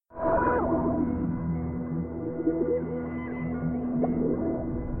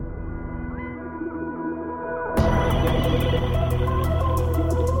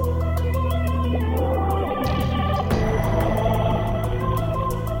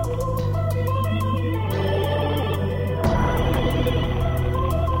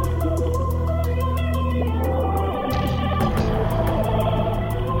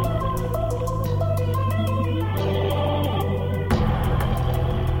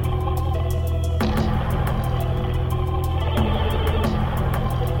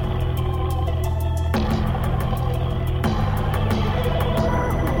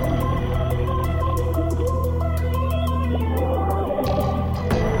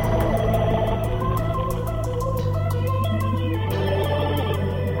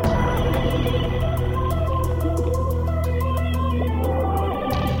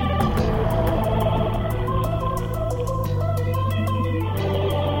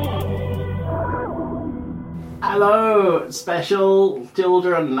Hello, special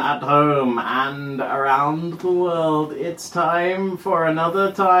children at home and around the world. It's time for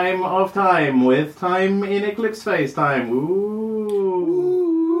another time of time with time in Eclipse Phase time. Ooh.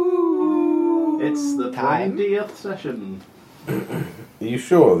 It's the 20th session. Are you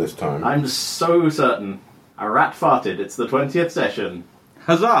sure this time? I'm so certain. A rat farted. It's the 20th session.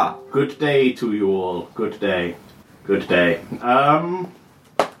 Huzzah! Good day to you all. Good day. Good day.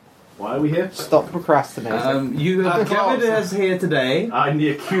 Why are we here? Stop procrastinating. You have gathered us here today. I'm the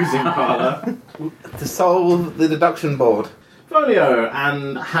accusing parlour. To solve the deduction board. Folio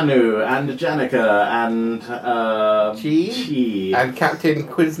and Hanu and Janica and Chi and Captain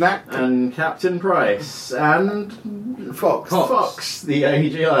Quiznak and Captain Price and Fox the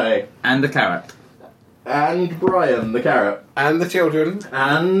AGI and the carrot and Brian the carrot and the children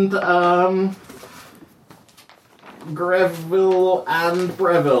and Greville and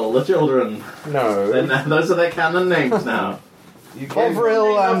Breville the children. No, those are their canon names now.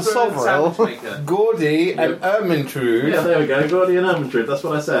 Bovril and Sovril, Gordy and Ermintrude. Yeah, there we go. Gordy and Ermintrude. That's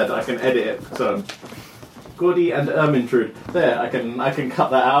what I said. I can edit it. So, Gordy and Ermintrude. There, I can cut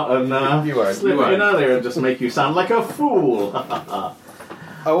that out and slip it in earlier and just make you sound like a fool.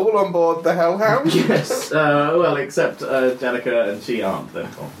 All on board the Hellhound? Yes. Well, except Janica and she aren't. Then.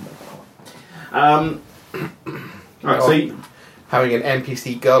 Right. So, having an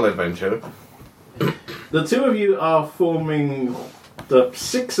NPC girl adventure. The two of you are forming. The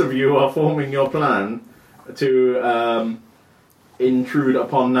 6 of you are forming your plan to intrude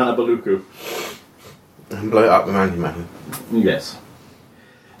upon Nanabaluku. And blow up the man. Yes.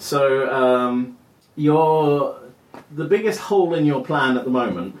 So, the biggest hole in your plan at the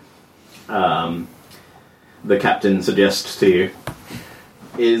moment, the captain suggests to you,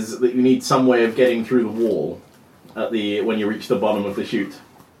 is that you need some way of getting through the wall when you reach the bottom of the chute.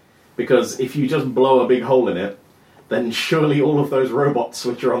 Because if you just blow a big hole in it, then surely all of those robots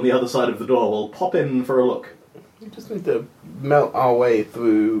which are on the other side of the door will pop in for a look. We just need to melt our way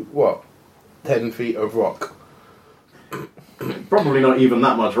through, 10 feet of rock? Probably not even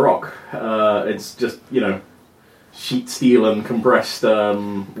that much rock. It's just, sheet steel and compressed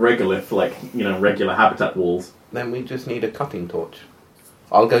regolith, regular habitat walls. Then we just need a cutting torch.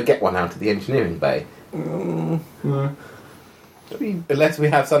 I'll go get one out of the engineering bay. Unless we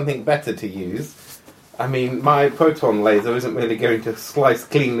have something better to use. I mean, my proton laser isn't really going to slice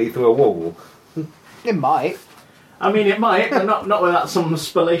cleanly through a wall. It might. I mean, it might, but not without some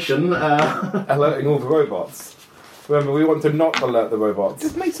spallation. Alerting all the robots. Remember, we want to not alert the robots.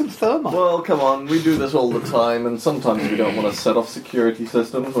 Just make some thermite. Well, come on, we do this all the time, and sometimes we don't want to set off security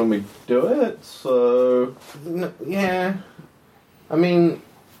systems when we do it, so... Yeah. I mean,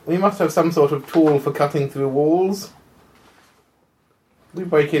 we must have some sort of tool for cutting through walls. We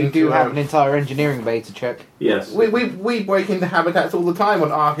break into... You do have an entire engineering bay to check. Yes. We break into habitats all the time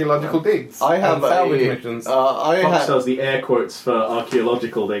on archaeological digs. I have salvage missions. Fox sells the air quotes for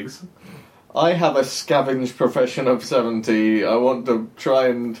archaeological digs. I have a scavenge profession of 70. I want to try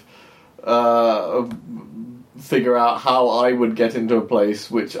and figure out how I would get into a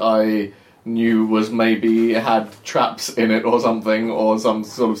place which I knew was maybe had traps in it or something, or some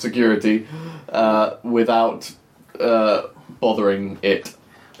sort of security, without bothering it.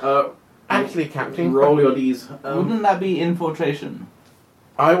 Actually, Captain... Roll your Ds. Wouldn't that be infiltration?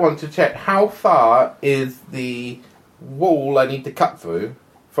 I want to check how far is the wall I need to cut through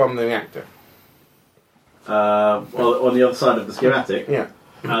from the reactor. Well, on the other side of the schematic. Yeah.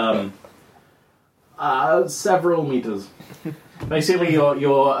 Several meters. Basically, so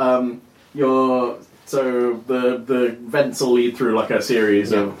the vents will lead through like a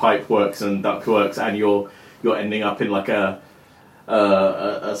series of pipe works and duct works, and you're ending up in like a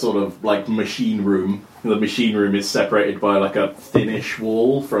a sort of like machine room. The machine room is separated by like a thinnish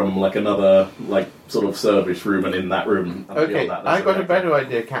wall from like another like sort of service room, and in that room. and Okay, beyond that, there's I got a reactor. better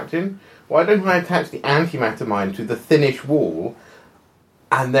idea, Captain. Why don't I attach the antimatter mine to the thinnish wall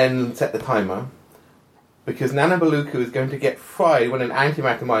and then set the timer? Because Nanabaluku is going to get fried when an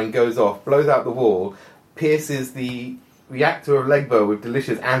antimatter mine goes off, blows out the wall, pierces the reactor of Legbo with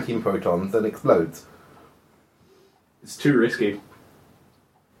delicious antiprotons, and explodes. It's too risky.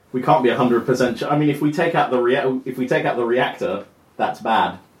 We can't be 100% sure. I mean, if we take out the reactor, that's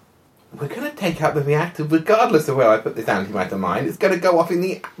bad. We're going to take out the reactor regardless of where I put this antimatter mine. It's going to go off in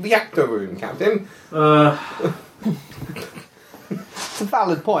the reactor room, Captain. It's a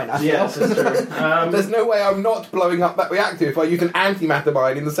valid point, I feel. Yes, it's true. There's no way I'm not blowing up that reactor if I use an antimatter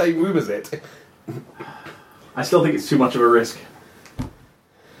mine in the same room as it. I still think it's too much of a risk.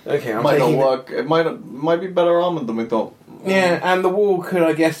 Okay, I'm Might not taking the- work. It might be better armoured than we thought. Yeah, and the wall could,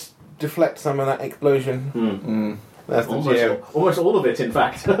 I guess, deflect some of that explosion. Mm. That's the GM. Almost all of it, in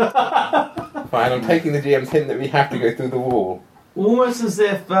fact. Fine, I'm taking the GM's hint that we have to go through the wall. Almost as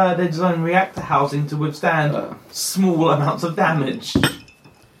if they designed reactor housing to withstand small amounts of damage.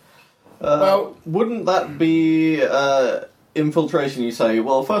 Well- wouldn't that be infiltration? You say,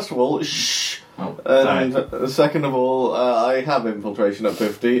 well, first of all, shh. Oh, And sorry. second of all, I have infiltration at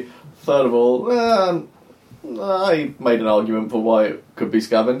 50. Third of all, I made an argument for why it could be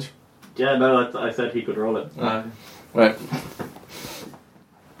scavenge. Yeah, no, I said he could roll it. Right.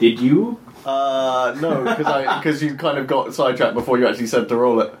 Did you? No, because you kind of got sidetracked before you actually said to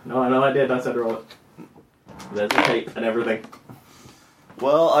roll it. No, I did. I said roll it. There's the tape and everything.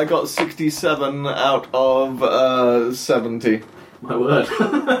 Well, I got 67 out of 70. My word.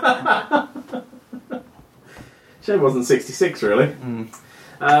 Shame it wasn't 66, really.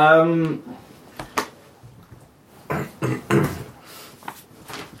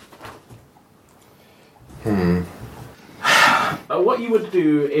 What you would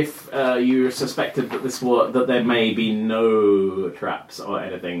do if you suspected that that there may be no traps or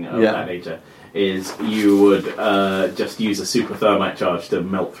anything of that nature is you would just use a super thermite charge to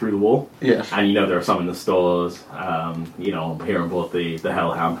melt through the wall. Yes. And you know there are some in the stores, here on board the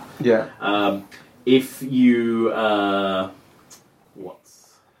Hellhound. Yeah. If you...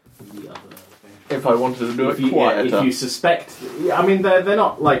 what's the other thing? If I wanted to do If it you, quieter. if you suspect... I mean, they're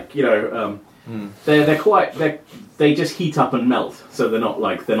not like, they're quite... They just heat up and melt, so they're not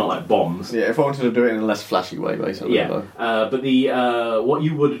like bombs. Yeah, if I wanted to do it in a less flashy way, basically. Yeah, but the what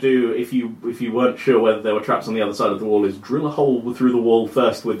you would do if you weren't sure whether there were traps on the other side of the wall is drill a hole through the wall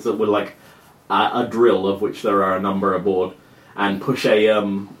first with like a drill, of which there are a number aboard, and push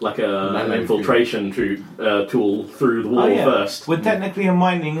an infiltration tool through the wall first. We're technically a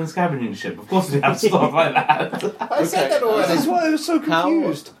mining and scavenging ship. Of course we have stuff like that. I said that already. This is why I was so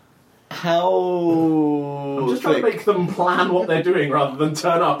confused. How I'm just trying to make them plan what they're doing rather than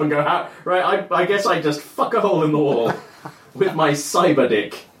turn up and go, I guess I just fuck a hole in the wall with my cyber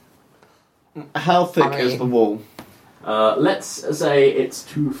dick. How thick is the wall? Let's say it's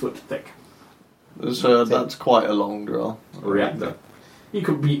 2 foot thick. So that's quite a long drill. Reactor. You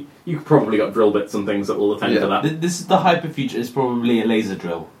could probably got drill bits and things that will attend to that. This is the hyperfuture. It's probably a laser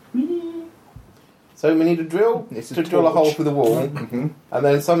drill. So we need a drill It's to a drill a hole torch. through the wall, and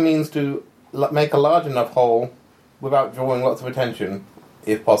then some means to make a large enough hole without drawing lots of attention,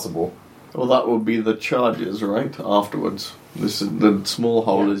 if possible. Well, that would be the charges, right? Afterwards, the small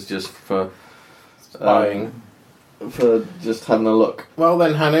hole is just for Spying. for just having a look. Well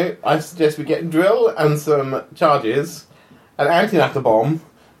then, Hanu, I suggest we get a drill and some charges, an antimatter bomb,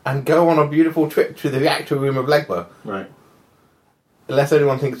 and go on a beautiful trip to the reactor room of Legba. Right. Unless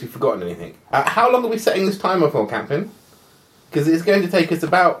anyone thinks we've forgotten anything. How long are we setting this timer for, Captain? Because it's going to take us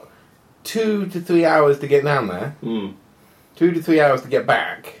about 2 to 3 hours to get down there. 2 to 3 hours to get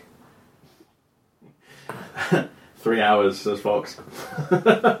back. 3 hours, says Fox.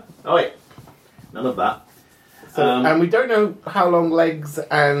 Oh wait, none of that. So, and we don't know how long Legs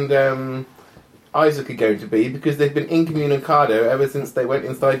and Isaac are going to be, because they've been incommunicado ever since they went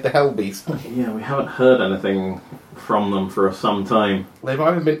inside the Hell Beast. Yeah, we haven't heard anything from them for some time. They've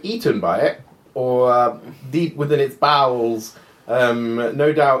either been eaten by it, or deep within its bowels,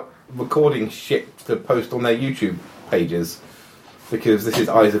 no doubt recording shit to post on their YouTube pages, because this is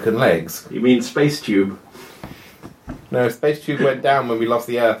Isaac and Legs. You mean Space Tube? No, Space Tube went down when we lost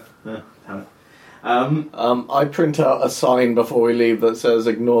the Earth. Damn it. I print out a sign before we leave that says,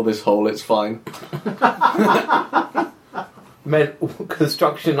 "Ignore this hole, it's fine."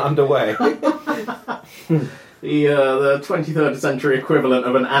 Construction underway. The 23rd century equivalent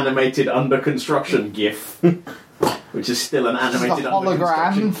of an animated under construction GIF. which is still an Just a animated under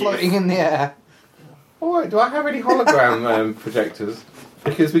construction hologram GIF. floating in the air. Oh, wait, do I have any hologram projectors?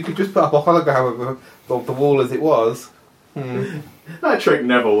 Because we could just put up a hologram of the wall as it was. That trick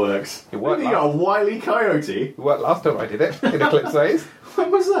never works. It worked You're a wily coyote. It worked last time I did it in Eclipse Phase.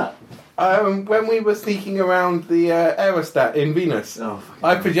 When was that? When we were sneaking around the aerostat in Venus,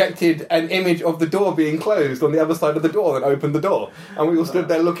 I projected an image of the door being closed on the other side of the door and opened the door, and we all stood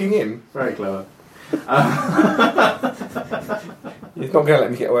there looking in. Very clever. He's not going to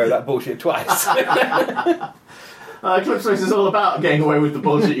let me get away with that bullshit twice. Eclipse Phase is all about getting away with the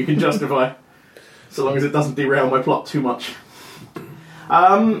bullshit you can justify, so long as it doesn't derail my plot too much.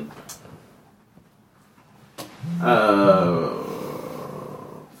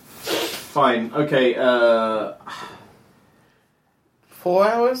 Fine. Okay. 4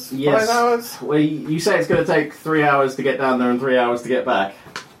 hours? Yes. 5 hours? Well, you say it's going to take 3 hours to get down there and 3 hours to get back.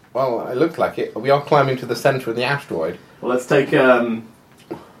 Well, it looks like it. We are climbing to the centre of the asteroid. Well, let's take set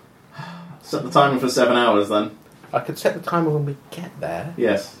the timer for 7 hours then. I could set the timer when we get there,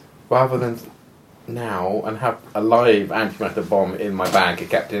 Yes. rather than now, and have a live antimatter bomb in my bag,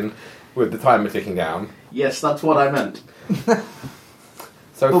 Captain, with the timer ticking down. Yes, that's what I meant.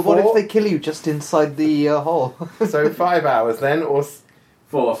 So But what if they kill you just inside the hole? So 5 hours then, or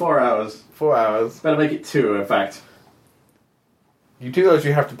 4 hours. 4 hours. Better make it 2, in fact. You do realize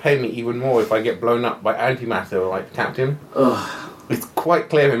you have to pay me even more if I get blown up by antimatter, like Captain. Ugh. It's quite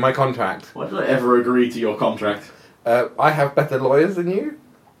clear in my contract. Why did I ever agree to your contract? I have better lawyers than you.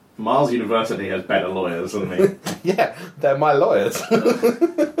 Mars University has better lawyers than me. Yeah, they're my lawyers.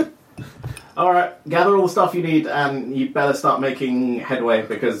 Alright, gather all the stuff you need and you better start making headway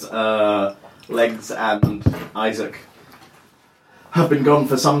because Legs and Isaac have been gone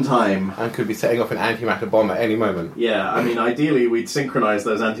for some time. And could be setting off an antimatter bomb at any moment. Yeah, I mean, ideally we'd synchronise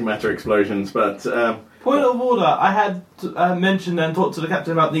those antimatter explosions, but... Point of order, I had mentioned and talked to the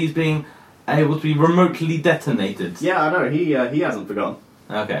captain about these being able to be remotely detonated. yeah, I know, he hasn't forgotten.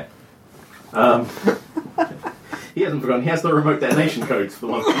 Okay. He hasn't forgotten, he has the remote detonation codes for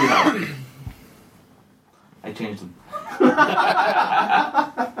the ones that you have. I changed them.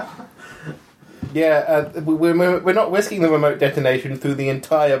 Yeah, we're not risking the remote detonation through the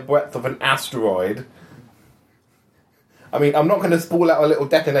entire breadth of an asteroid. I mean, I'm not going to spool out a little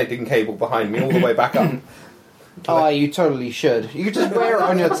detonating cable behind me all the way back up. Oh, you totally should. You could just wear it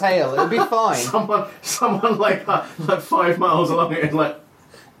on your tail. It'll be fine. Someone like 5 miles along it is like...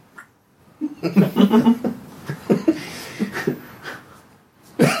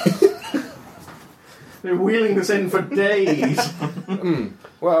 They're wheeling this in for days.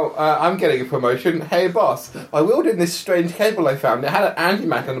 Well, I'm getting a promotion. Hey, boss, I wheeled in this strange cable I found. It had an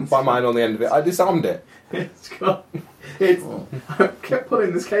antimatter by mine on the end of it. I disarmed it. I kept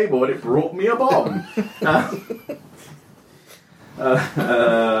pulling this cable and it brought me a bomb. And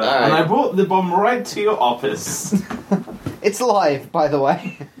I brought the bomb right to your office. It's live, by the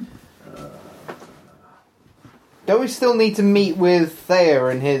way. Don't we still need to meet with Thayer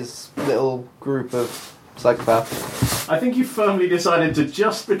and his little group of psychopaths? I think you firmly decided to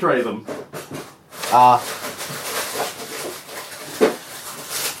just betray them.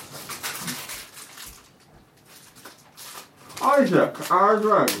 Isaac,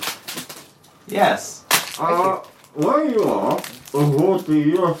 Yes. where you are, what do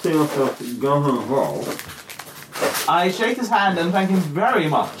you feel got involved? I shake his hand and thank him very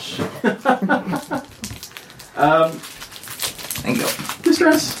much. Thank you.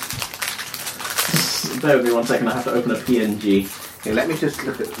 Distress. Bear with me 1 second, I have to open a PNG. Okay, let me just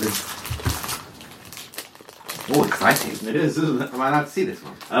look at this. Oh, exciting. It is, isn't it? Am I allowed to see this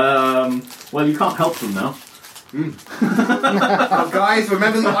one? Well, you can't help them now. Oh, guys,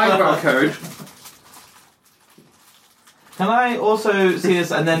 remember the eyebrow code? Can I also see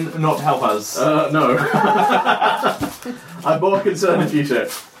this and then not help us? No. I'm more concerned if you said.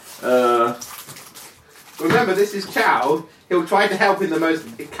 Remember, this is Chow. He'll try to help in the most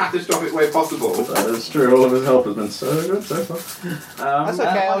catastrophic way possible. That's true, all of his help has been so good so far. That's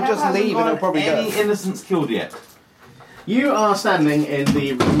okay, I'll just leave and it'll probably go. Any innocents killed yet? You are standing in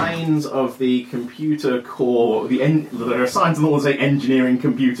the remains of the computer core. There are signs on the wall that say engineering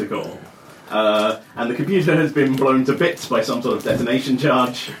computer core. And the computer has been blown to bits by some sort of detonation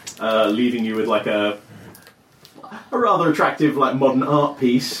charge, leaving you with like a rather attractive, like modern art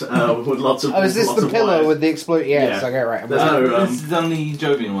piece with lots of. Oh, is this lots the of pillar wires. with the explode? Yes, Yeah. okay, right. There's no, This is only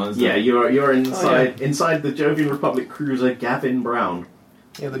Jovian one, isn't yeah, it? you're inside the Jovian Republic cruiser Gavin Brown.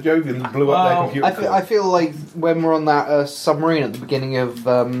 Yeah, the Jovians blew up their computer. I feel like when we're on that submarine at the beginning of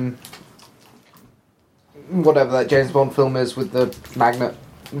whatever that James Bond film is with the magnet,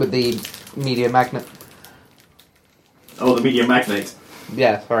 with the media magnet. Oh, the medium magnate.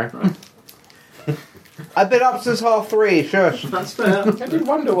 Yeah, sorry. Right. I've been up since 3:30. Shush. That's fair. I did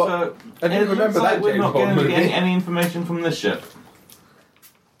wonder what. So, I didn't it looks remember like that we're James not Bond going to be movie. getting any information from this ship.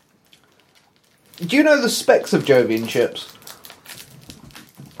 Do you know the specs of Jovian ships?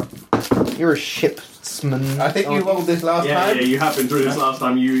 You're a shipsman. I think you rolled this last Yeah, time. yeah, you have been through this last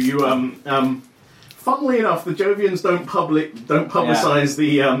time. Funnily enough, the Jovians don't publicize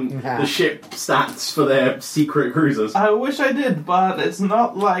the ship stats for their secret cruisers. I wish I did, but it's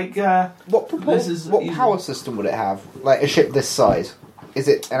not like. What power system would it have? Like a ship this size? Is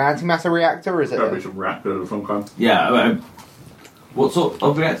it an antimatter reactor or is it? Probably some reactor of some kind. Yeah. What sort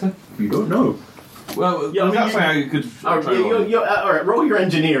of reactor? You don't know. Well, Yeah, I mean, that's something you could. try rolling. All right, roll your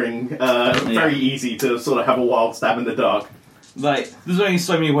engineering. Very easy to sort of have a wild stab in the dark. Like, there's only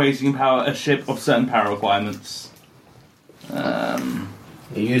so many ways you can power a ship of certain power requirements. You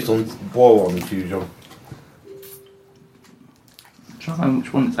used on boron fusion. Try to find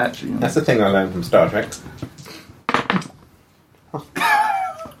which one it's actually. That's the thing I learned from Star Trek.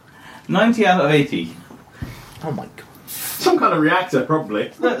 90 out of 80. Oh my god. Some kind of reactor,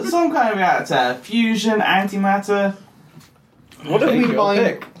 probably. Some kind of reactor. Fusion, antimatter. What if we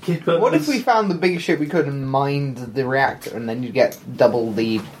mined? Kippers. What if we found the biggest ship we could and mined the reactor, and then you'd get double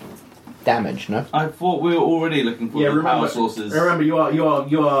the damage? No. I thought we were already looking for the power sources. Remember, you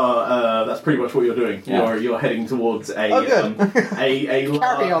are. That's pretty much what you're doing. Yeah. You're heading towards a good. a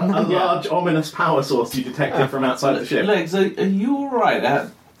Carry on. large ominous power source you detected from outside the ship. Legs, are you alright?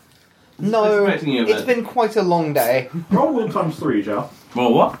 No. Expecting you a It's bit. been quite a long day. Roll will times 3, Joe.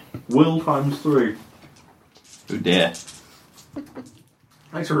 Well, what? Will times 3. Oh dear.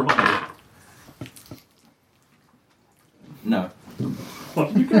 Thanks for reminding me. No. What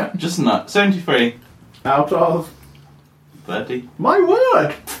did you get? Just not. 73. Out of 30. my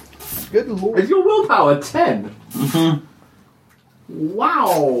word. Good lord. Is your willpower 10? Mm-hmm.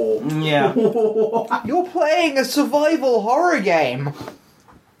 Wow. Yeah. You're playing a survival horror game.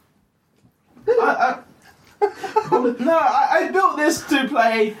 I built this to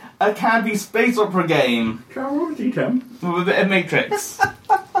play a campy space opera game Roll a d10. with a bit of Matrix.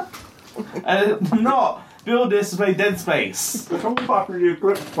 Not build this to play Dead Space. Come back with the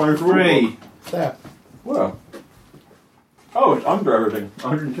Eclipse Phase 3. There. Well. Oh, it's under everything.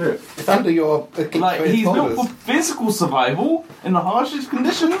 102. It's under your Like, he's built for folders. physical survival in the harshest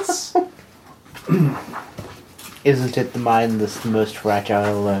conditions. Isn't it the mind that's the most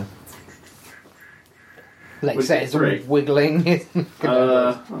fragile? Like With say it's three. wiggling.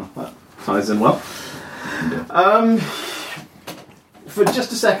 That ties in well. For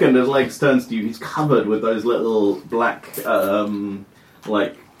just a second, as Legs turns to you, he's covered with those little black,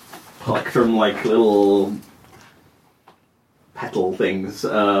 like, plectrum-like little petal things,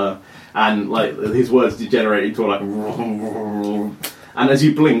 and, like, his words degenerate into, like, and as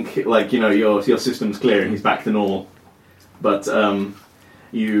you blink, like, you know, your system's clear and he's back to normal. But,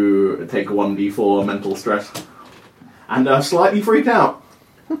 you take 1d4 mental stress, and are slightly freaked out.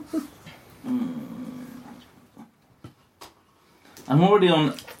 I'm already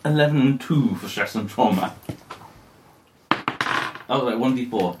on 11 and 2 for stress and trauma. Oh, wait,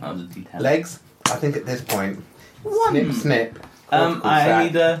 1d4. That was a d10. Legs, I think at this point, One. snip, snip. cortical I sack.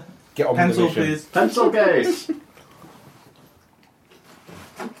 need a Get on pencil, with the mission. please. Pencil case!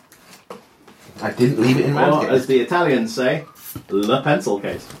 I didn't leave it in Or, my as the Italians say, the pencil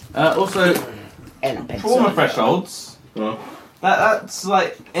case. Also, trauma thresholds. Well, That's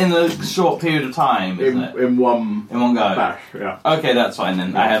like in a short period of time, isn't it? in one In one go. bash, yeah. Okay, that's fine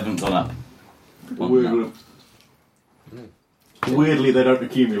then. I haven't gone up. Weirdly, they don't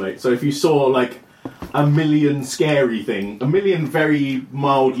accumulate. So if you saw, like, a million very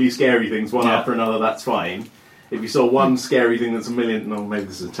mildly scary things, one Yeah. after another, that's fine. If you saw one scary thing that's a million... No, maybe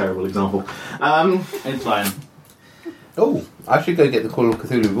this is a terrible example. It's fine. Oh, I should go get the Call of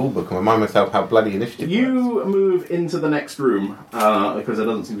Cthulhu rulebook and remind myself how bloody initiative works. You move into the next room, because there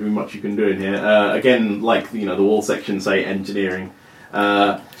doesn't seem to be much you can do in here. Again, like, you know, the wall section say engineering.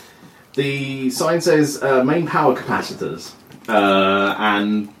 The sign says main power capacitors.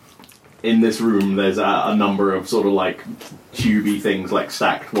 And in this room there's a number of sort of like tubey things like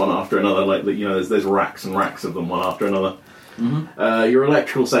stacked one after another, like, you know, there's racks and racks of them one after another. Mm-hmm. Your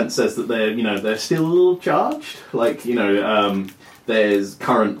electrical sense says that they're still charged. Like, you know, there's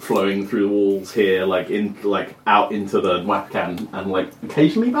current flowing through the walls here, like out into the webcam and like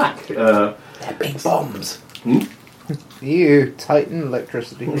occasionally back. They're big bombs. You Titan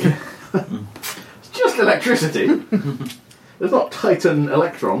electricity. It's just electricity. There's not Titan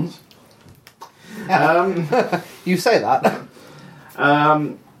electrons. You say that.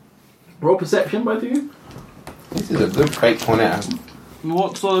 Roll perception, both of you. This is a good fake tornado.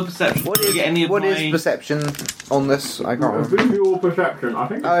 What sort of perception? What Do you get any is of what my... is perception on this? I can't remember. Visual perception, I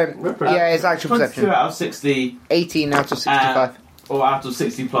think. Yeah, it's actual 22 perception. out of 60, 18 out of 65. or out of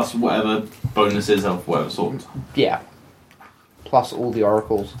 60 plus whatever bonuses of whatever sort. Yeah. Plus all the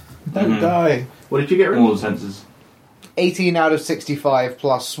oracles. Don't die. What did you get rid All the of? senses. 18 out of 65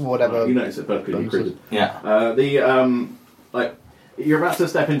 plus whatever. You notice it perfectly bonuses. decreased. Yeah. Like, you're about to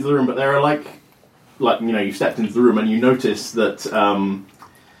step into the room, but there are you stepped into the room and you notice that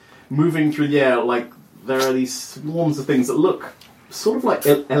moving through the air, like, there are these swarms of things that look sort of like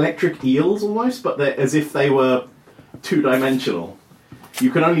electric eels almost, but they're as if they were two-dimensional.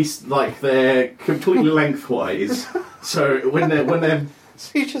 You can only, they're completely lengthwise. So when they're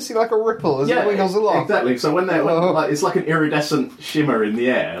So you just see like a ripple as it wiggles along. exactly. So when it's like an iridescent shimmer in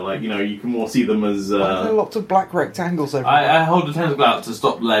the air. Like, you can more see them as. There are lots of black rectangles everywhere. I hold the tentacle out to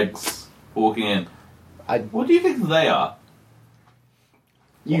stop legs walking in. What do you think they are?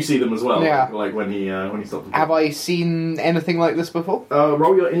 You see them as well. Yeah. Like when he stopped. Have I seen anything like this before?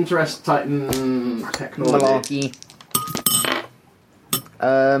 Roll your interest, Titan technology.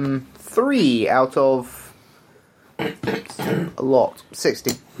 Malarkey. 3 out of a lot.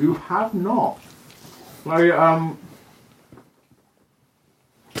 60. You have not. They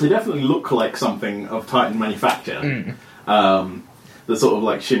definitely look like something of Titan manufacture. The sort of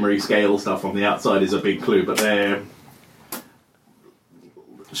like shimmery scale stuff on the outside is a big clue, but they're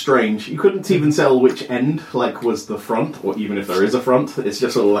strange. You couldn't even tell which end was the front, or even if there is a front. It's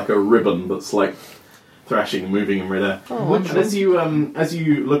just sort of like a ribbon that's like thrashing and moving in midair. And as you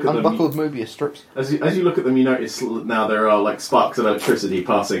look at them, Unbuckled Mobius strips. as you look at them, you notice now there are like sparks of electricity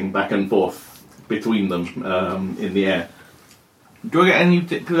passing back and forth between them in the air. Do I get any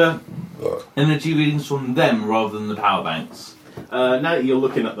particular energy readings from them rather than the power banks? Now that you're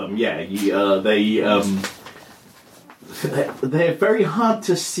looking at them, they're very hard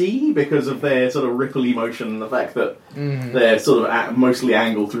to see because of their sort of ripple motion and the fact that they're sort of mostly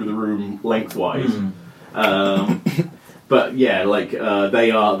angled through the room lengthwise. But yeah,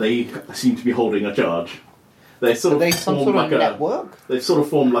 they seem to be holding a charge. They sort Are of they some form sort like of network? They've sort of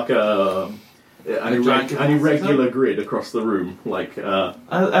formed like an giant irregular capacitor? grid across the room. Are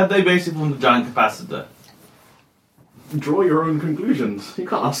they basically from the giant capacitor? Draw your own conclusions. You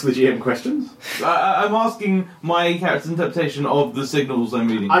can't ask the GM questions. I'm asking my character's interpretation of the signals I'm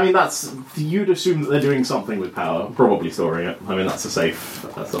reading. I mean, you'd assume that they're doing something with power, probably storing it. I mean, that's a safe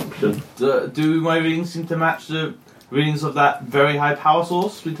assumption. Do my readings seem to match the readings of that very high power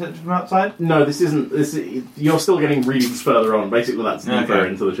source we detected from outside? No, this isn't. You're still getting readings further on. Basically, that's deeper Okay.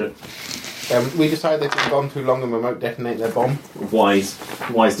 into the ship. We decided if we've gone too long and remote detonate their bomb. Wise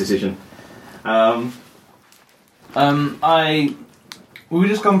decision. We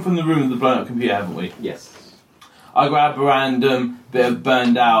just come from the room with the blown up computer, haven't we? Yes. I grab a random bit of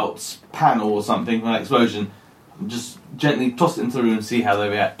burned out panel or something, an explosion, and just gently toss it into the room and see how they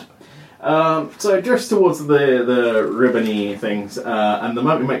react. So it drifts towards the ribbony things, and the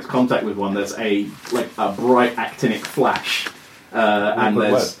moment it makes contact with one, there's a bright actinic flash, and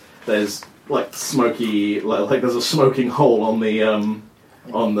there's like smoky, like there's a smoking hole on the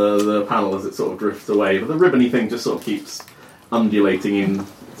panel as it sort of drifts away, but the ribbony thing just sort of keeps undulating in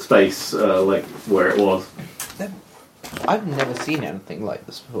space, like where it was. I've never seen anything like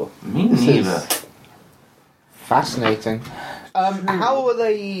this before. Me This neither. is fascinating. How are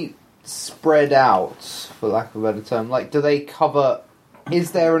they spread out, for lack of a better term? Like, do they cover...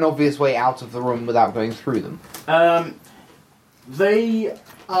 Is there an obvious way out of the room without going through them? They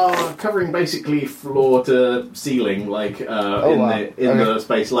are covering basically floor to ceiling, the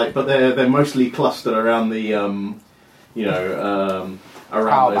space, but they're mostly clustered around the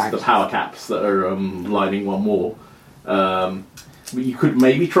around the power caps that are lining one wall. You could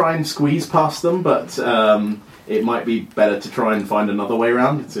maybe try and squeeze past them, but it might be better to try and find another way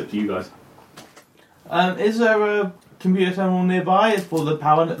around. It's up to you guys. Is there a computer terminal nearby for the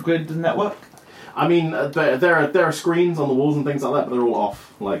power grid network? I mean, there are screens on the walls and things like that, but they're all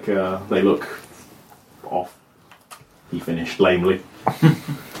off. They look off. He finished lamely.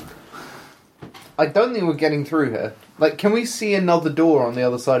 I don't think we're getting through here. Like, can we see another door on the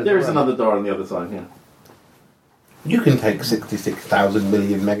other side of the room? There is another door on the other side, yeah. You can take 66,000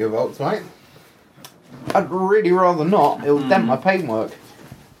 million megavolts, right? I'd really rather not. It'll dent my paintwork.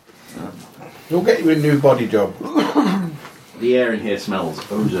 You'll get you a new body job. The air in here smells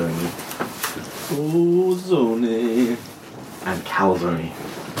ozone. Ozone. And calzone.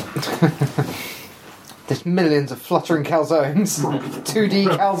 There's millions of fluttering calzones. 2D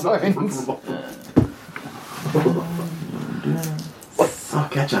calzones. Oh,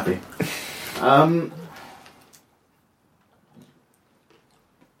 ketchup.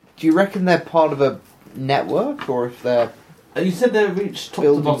 Do you reckon they're part of a network, or if they're... You said they reached top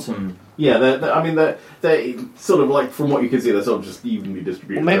Building- to bottom. Yeah, they're sort of like, from what you can see, they're sort of just evenly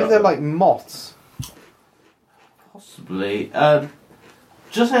distributed. Or maybe throughout they're the- like moths. Possibly.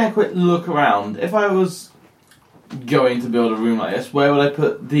 Just having a quick look around. If I was going to build a room like this, where would I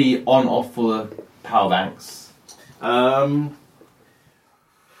put the on-off for the power banks?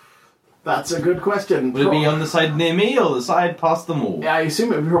 That's a good question. Would it be on the side near me or the side past them all? Yeah, I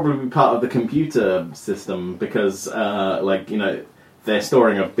assume it would probably be part of the computer system because, they're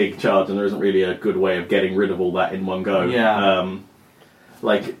storing a big charge and there isn't really a good way of getting rid of all that in one go. Yeah.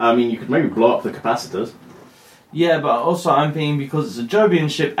 You could maybe blow up the capacitors. Yeah, but also I'm thinking because it's a Jovian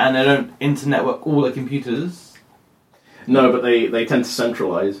ship and they don't inter-network all the computers. No, but they tend to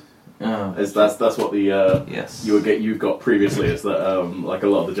centralize. Oh. That's what the Yes. you've got previously is that like a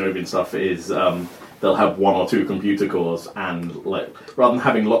lot of the Jovian stuff is they'll have one or two computer cores and like rather than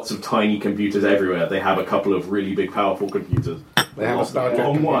having lots of tiny computers everywhere, they have a couple of really big powerful computers. They have a Star Trek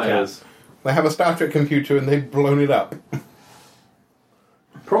long computer. wires. They have a Star Trek computer and they've blown it up.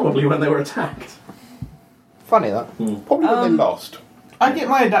 Probably when they were attacked. Funny that. Probably when they lost. I get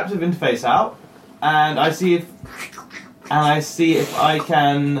my adaptive interface out and I see if I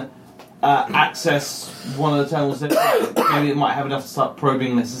can access one of the terminals. Maybe it might have enough to start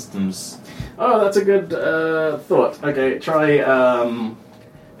probing the systems. Oh, that's a good thought. Okay, try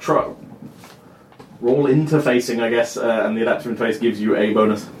roll interfacing, I guess, and the adaptive interface gives you a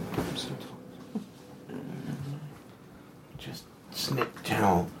bonus. Just snip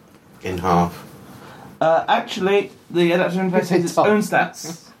down in half. Actually, the adaptive interface has its own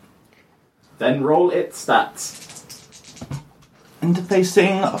stats. Then roll its stats.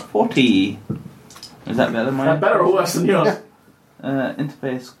 Interfacing 40. Is that better than Is mine? that better or worse than yours?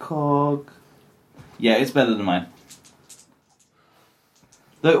 Interface cog. Yeah, it's better than mine.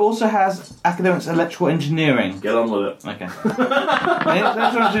 Though it also has academics electrical engineering. Get on with it. Okay.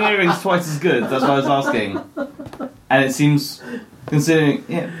 Electrical engineering is twice as good. That's what I was asking. And it seems, considering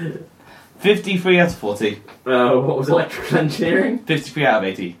 53 out of 40. What was electrical engineering? 53 out of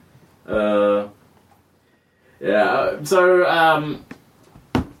 80.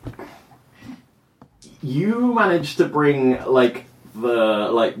 You managed to bring you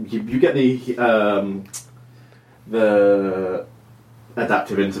get the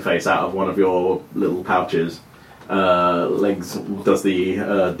adaptive interface out of one of your little pouches. Legs does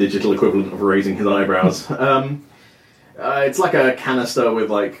the digital equivalent of raising his eyebrows. It's like a canister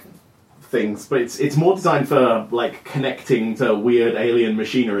with things, but it's more designed for connecting to weird alien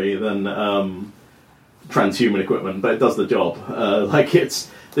machinery than transhuman equipment, but it does the job.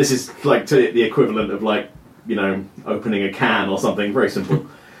 This is to the equivalent of opening a can or something very simple.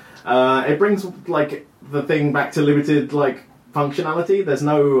 It brings the thing back to limited functionality. There's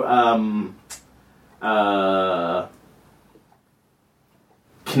no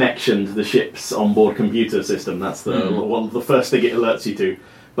connection to the ship's onboard computer system. That's the first thing it alerts you to.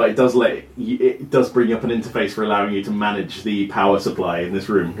 But it does it does bring up an interface for allowing you to manage the power supply in this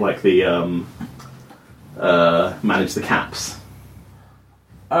room, manage the caps.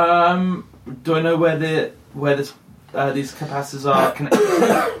 Do I know where these capacitors are connected?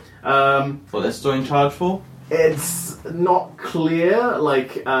 What they're storing charge for? It's not clear.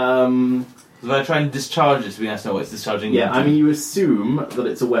 If I try and discharge it, we have to know what it's discharging. Yeah, into. I mean, you assume that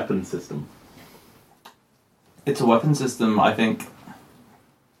it's a weapon system. It's a weapon system, I think.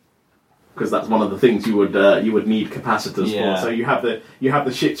 Because that's one of the things you would need capacitors Yeah. for. So you have the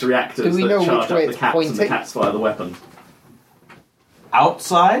ship's reactors Do we know that charge which way up the it's caps, and the pointing? caps fire the weapon.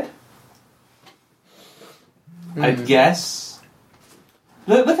 Outside? I'd guess.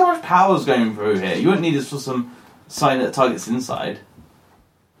 Look how much power's going through here. You wouldn't need this for some sign that targets inside.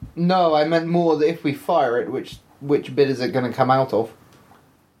 No, I meant more that if we fire it, which bit is it going to come out of?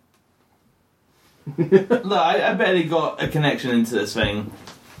 Look, I barely got a connection into this thing.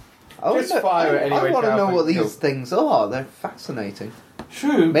 Just fire it anyway, I want to know Calvin. what Go. these things are. They're fascinating.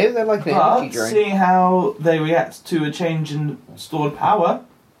 True. Maybe they're like an But energy drain. seeing how they react to a change in stored power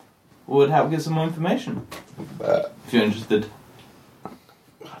would help get some more information. If you're interested.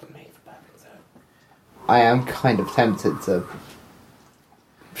 I am kind of tempted to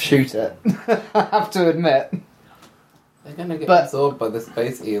shoot it. I have to admit. They're gonna get But- absorbed by the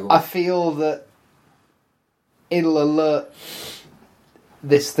space eel. I feel that it'll alert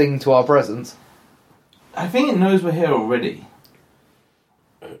this thing to our presence. I think it knows we're here already.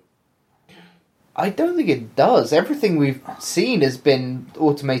 I don't think it does. Everything we've seen has been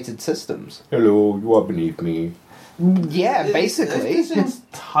automated systems. Hello, you are beneath me. Yeah, basically. This thing's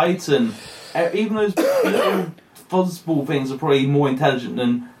Titan. Even those little fuzzball things are probably more intelligent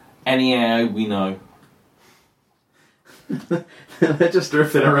than any AI we know. They're just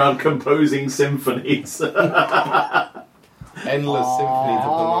drifting around composing symphonies. Endless symphonies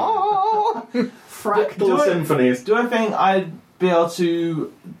of the mind. Fractal symphonies. Do I think I'd be able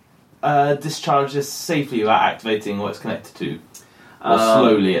to discharge this safely without activating what it's connected to? Or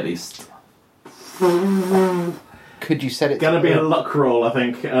slowly, at least. Could you set it? Gonna be a luck roll, I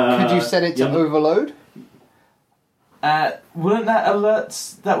think. Could you set it to overload? Wouldn't that alert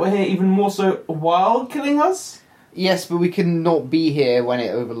that we're here even more so while killing us? Yes, but we can not be here when it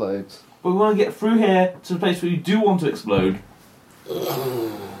overloads. But we want to get through here to the place where you do want to explode.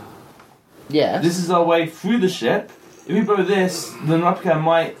 Yes. This is our way through the ship. If we blow this, the replica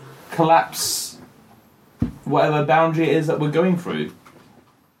might collapse whatever boundary it is that we're going through.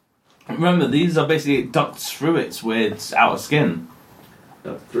 Remember, these are basically ducts through its weird outer skin.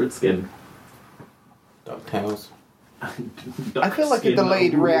 Through its skin. DuckTales. I feel like a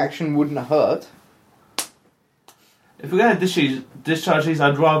delayed reaction wouldn't hurt. If we're going to discharge these,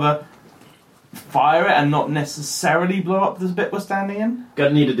 I'd rather fire it and not necessarily blow up this bit we're standing in.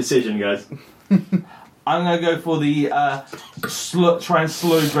 Gonna need a decision, guys. I'm going to go for the try and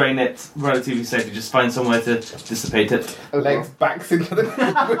slow drain it relatively safely. Just find somewhere to dissipate it. Legs backs into the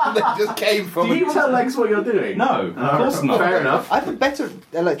where they just came from. Do you tell Lex what you're doing? No, of course not. Fair enough. I have a better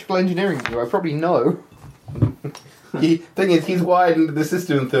electrical engineering than you. I probably know. The thing is, he's wired into the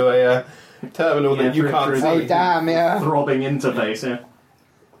system through a terminal that you can't see. Oh damn! Yeah. Throbbing interface, yeah.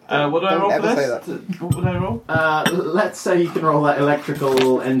 What do I Don't roll for ever this? say What would I roll? Let's say you can roll that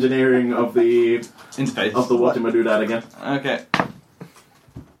electrical engineering of the Interface. Wajima-Doodad again. Okay.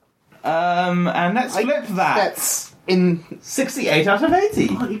 And let's flip that. That's in. 68 out of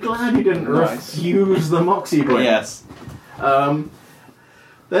 80. Aren't you glad you didn't Nice. refuse the Moxie point? Yes.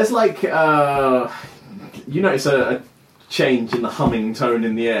 There's like, you notice a change in the humming tone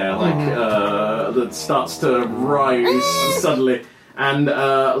in the air, like, that starts to rise suddenly. And,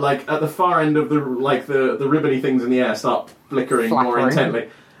 like, at the far end of the ribbony things in the air start flickering more Flackering. intently.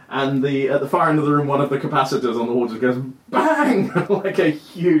 And at the far end of the room, one of the capacitors on the wall just goes bang! Like a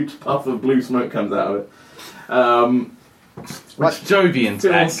huge puff of blue smoke comes out of it. Like Jovian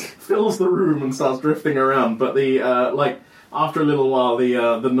tech. Fills the room and starts drifting around. But after a little while,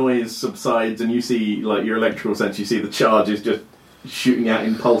 the noise subsides, and you see, like, your electrical sense. You see the charge is just shooting out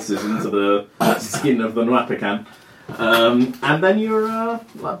in pulses into the skin of the Nwapikan. And then you're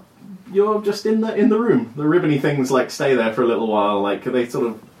just in the room. The ribbony things like stay there for a little while, like they sort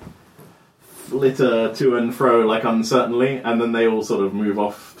of flitter to and fro like uncertainly, and then they all sort of move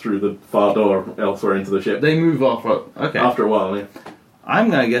off through the far door elsewhere into the ship. They move off. Okay. After a while, yeah. I'm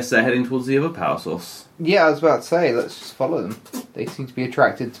going to guess they're heading towards the other power source. Yeah, I was about to say. Let's just follow them. They seem to be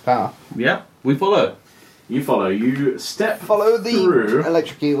attracted to power. Yeah, we follow. You follow. You step Follow the through.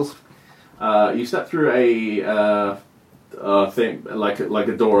 electric eels. You step through a thing like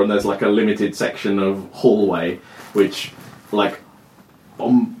a door, and there's like a limited section of hallway, which like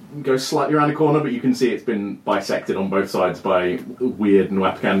goes slightly around the corner, but you can see it's been bisected on both sides by weird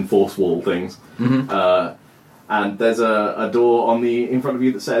Nwapikan force wall things. Mm-hmm. And there's a door in front of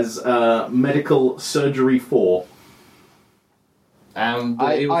you that says Medical Surgery 4. They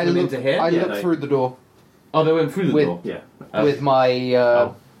I went looked into here? I Yeah, looked they- through the door Oh, they went through the With- door. Yeah. with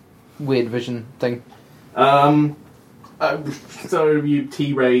my weird vision thing. So you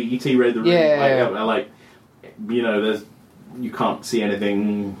T-ray the room. Yeah. There's you can't see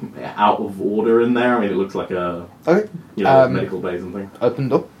anything out of order in there. I mean, it looks like a Okay. medical base and thing. Open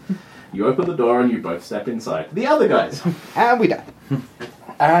door. You open the door and you both step inside. The other guys. And we die.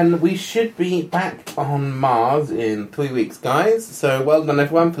 And we should be back on Mars in 3 weeks, guys. So well done,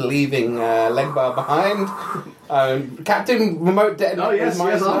 everyone, for leaving Legbar behind. Captain Remote Detonator Oh yes, is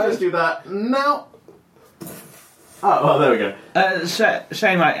my yes, I'll side. just do that now. Oh, there we go.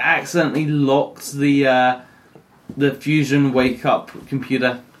 Shane, I accidentally locked the fusion wake up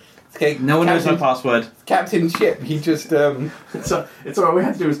computer. Okay, No one knows my Captain, password. Captain Ship, he just... It's all right. We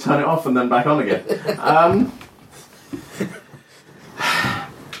had to do is turn it off and then back on again.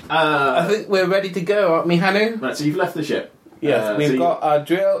 I think we're ready to go, aren't we, Hanu? Right, so you've left the ship. Yes, we've got our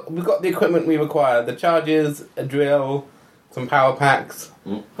drill. We've got the equipment we require: the chargers, a drill, some power packs,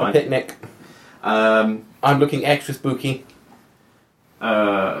 a Fine. picnic. I'm looking extra spooky.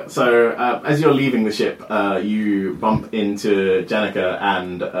 So as you're leaving the ship, you bump into Janica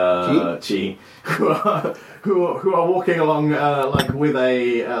and Chi, who are walking along like with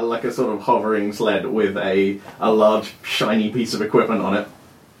a sort of hovering sled with a large shiny piece of equipment on it.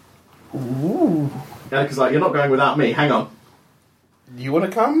 Ooh. Janica's like, "You're not going without me. Hang on, Do you want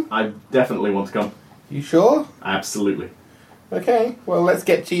to come? I definitely want to come. You sure? Absolutely." Okay, well, let's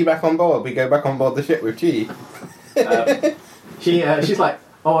get Chi back on board. We go back on board the ship with Chi. She's like,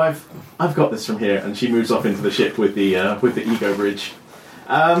 oh, I've got this from here, and she moves off into the ship with the ego bridge.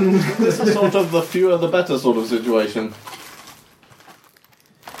 This is sort of the fewer the better sort of situation.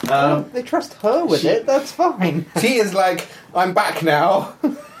 They trust her with it, that's fine. Chi is like, I'm back now.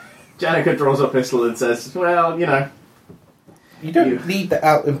 Janica draws a pistol and says, well, you know. You don't leave that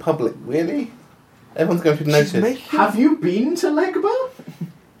out in public, really? Everyone's going to notice. Have you been to Legba?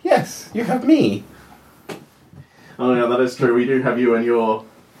 Yes, you have me. Oh yeah, that is true. We do have you and your...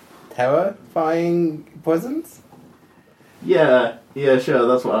 Terrifying presence? Yeah, sure,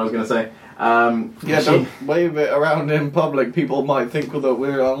 that's what I was going to say. Don't wave it around in public. People might think that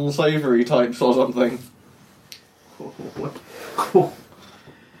we're unsavoury types or something.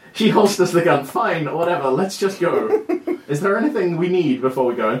 She holsters the gun. Fine, whatever, let's just go. Is there anything we need before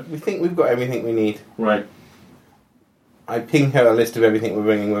we go? We think we've got everything we need. Right. I ping her a list of everything we're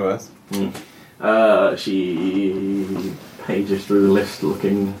bringing with us. She pages through the list,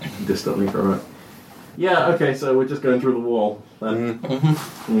 looking distantly from it. Yeah, okay, so we're just going through the wall, then.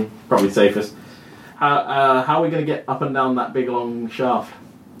 Probably safest. How are we going to get up and down that big long shaft?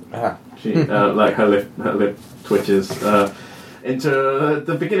 She, like her lip twitches into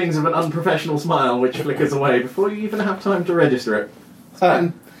the beginnings of an unprofessional smile, which flickers away before you even have time to register it.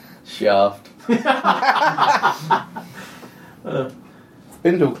 Shaft.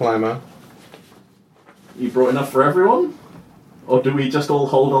 Spindle climber. You brought enough for everyone? Or do we just all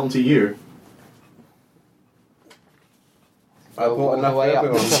hold on to you? I brought enough for way up.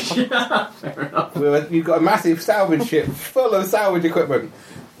 everyone. Yeah, fair enough. You've got a massive salvage ship full of salvage equipment.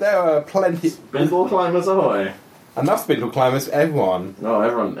 There are plenty... Spindle climbers ahoy. Enough spindle climbers for everyone. Oh,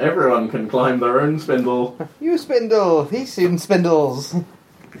 everyone can climb their own spindle. You spindle, he's seen spindles.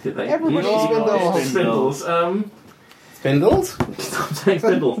 Everybody spindles. Spindles? Stop saying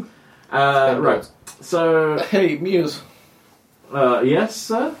spindle. Right. So, Hey, Muse. yes,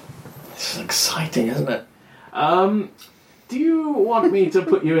 sir? This is exciting, isn't it? Do you want me to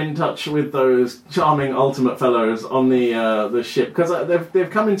put you in touch with those charming ultimate fellows on the ship? Because they've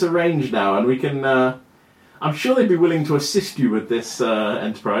come into range now, and we can. I'm sure they'd be willing to assist you with this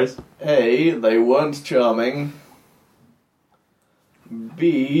enterprise. A, they weren't charming.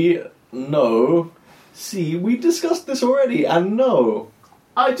 B, no. C, we discussed this already, and no.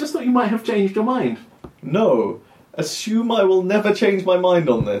 I just thought you might have changed your mind. No. Assume I will never change my mind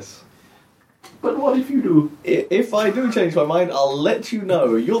on this. But what if you do? If I do change my mind, I'll let you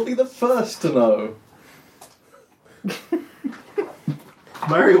know. You'll be the first to know.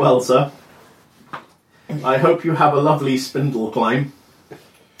 Very well, sir. I hope you have a lovely spindle climb.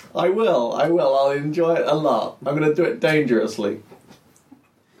 I will. I'll enjoy it a lot. I'm going to do it dangerously.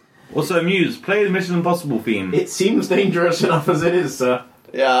 Also, Muse, play the Mission Impossible theme. It seems dangerous enough as it is, sir.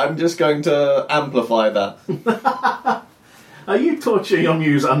 Yeah, I'm just going to amplify that. You torture your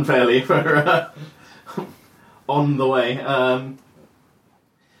muse unfairly for on the way.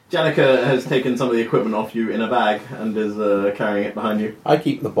 Janica has taken some of the equipment off you in a bag and is carrying it behind you. I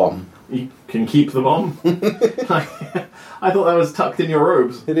keep the bomb. You can keep the bomb? I thought that was tucked in your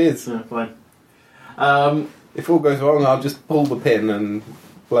robes. It is. Yeah, fine. If all goes wrong, I'll just pull the pin and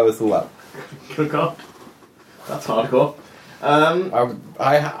blow us all up. Good God. That's hardcore.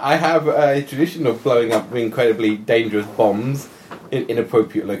 I have a tradition of blowing up incredibly dangerous bombs in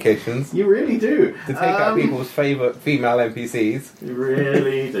inappropriate locations You really do. to take out people's favourite female NPCs. You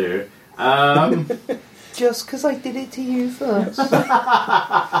really do. Just because I did it to you first.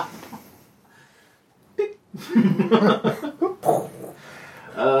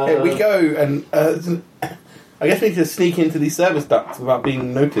 Here we go, and I guess we need to sneak into these service ducts without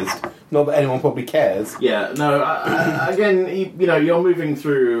being noticed. Not that anyone probably cares. Yeah, no, again, you know, you're moving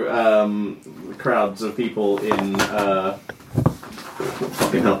through crowds of people in...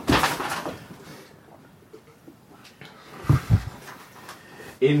 fucking hell.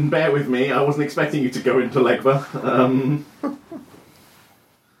 Bear with me, I wasn't expecting you to go into Legba.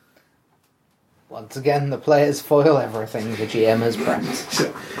 Once again, the players foil everything the GM has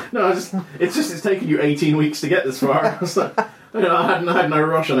prepped. No, it's taken you 18 weeks to get this far. So, you know, I had no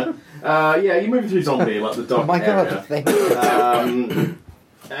rush on it. Yeah, you move through Zombie, like the dock Oh my god, area. thank you.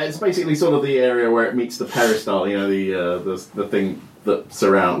 It's basically sort of the area where it meets the peristyle, you know, the thing that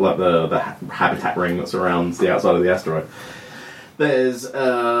surrounds, like the habitat ring that surrounds the outside of the asteroid. There's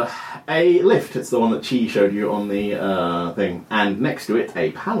a lift, it's the one that Chi showed you on the thing, and next to it,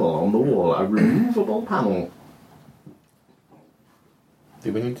 a panel on the wall, a removable panel.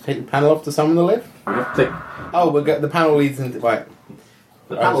 Do we need to take the panel off to summon the lift? You have to take, Oh, the panel leads into... Right.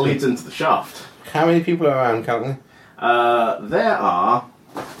 the panel leads into the shaft. How many people are around currently? There are.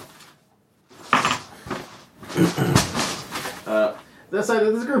 There's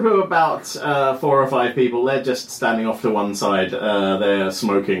a group of about 4 or 5 people. They're just standing off to one side. They're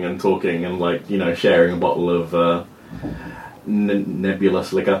smoking and talking and, like, you know, sharing a bottle of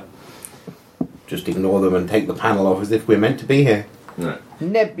nebulous liquor. Just ignore them and take the panel off as if we're meant to be here. Right.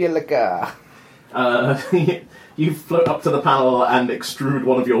 Nebulika. You float up to the panel and extrude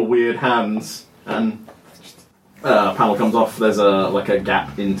one of your weird hands, and panel comes off. There's a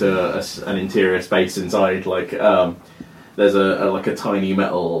gap into an interior space inside. Like there's a tiny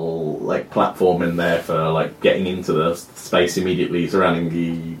metal platform in there for getting into the space immediately surrounding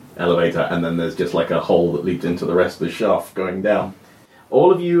the elevator, and then there's just a hole that leads into the rest of the shaft going down. All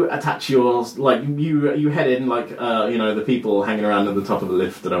of you attach yours, you head in, the people hanging around at the top of the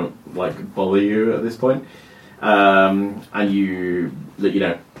lift don't, bother you at this point. And you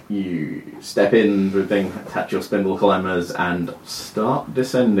step in the thing, attach your spindle climbers, and start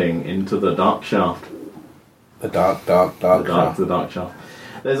descending into the dark shaft. The dark shaft. The dark shaft.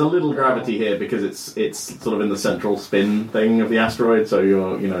 There's a little gravity here because it's sort of in the central spin thing of the asteroid, so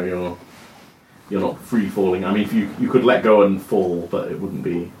you're not free falling. I mean, if you could let go and fall, but it wouldn't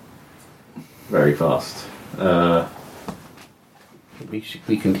be very fast.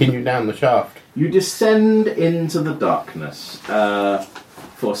 We continue down the shaft. You descend into the darkness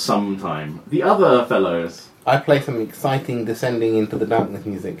for some time. The other fellows... I play some exciting descending into the darkness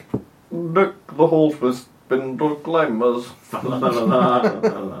music. Deck the halls with spindle climbers. That's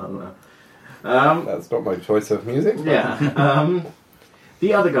not my choice of music. Yeah.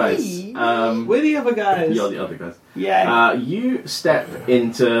 The other guys. We're the other guys. You're the other guys. Yeah. You step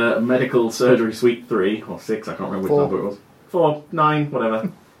into Medical Surgery Suite 3, or 6, I can't remember which number it was. 4, 9, whatever.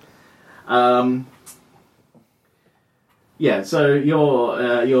 So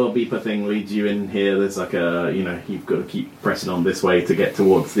your beeper thing leads you in here. There's you've got to keep pressing on this way to get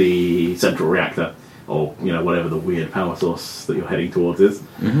towards the central reactor, or, whatever the weird power source that you're heading towards is.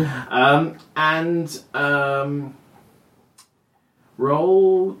 Mm-hmm.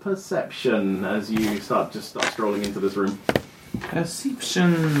 Roll perception as you start strolling into this room.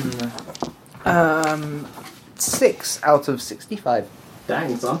 Perception. 6 out of 65.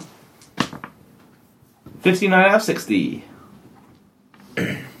 Dang, son. 59 out of 60.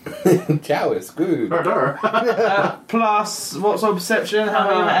 Chow is good. Plus, what's our perception? How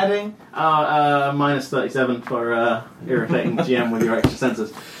many am I adding? Minus 37 for irritating GM with your extra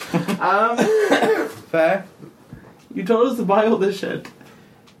sensors. Fair. You told us to buy all this shit.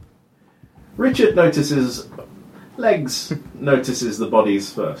 Richard notices legs, notices the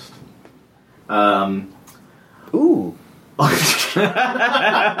bodies first. Ooh.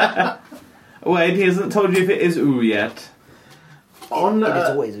 Wait, he hasn't told you if it is ooh yet. On It is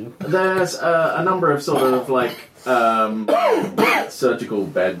always ooh. there's a number of sort of surgical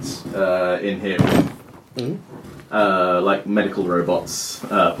beds in here, like medical robots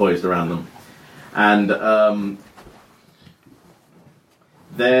poised around them, and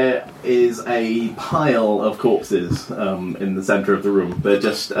there is a pile of corpses in the centre of the room. They're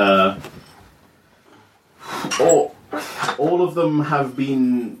just all of them have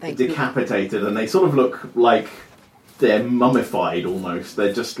been decapitated, and they sort of look like they're mummified almost.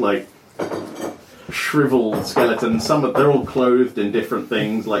 They're just shriveled skeletons. They're all clothed in different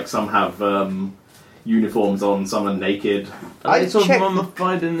things. Like some have uniforms on, some are naked. Are they sort of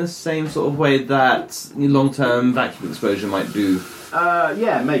mummified in the same sort of way that long-term vacuum exposure might do?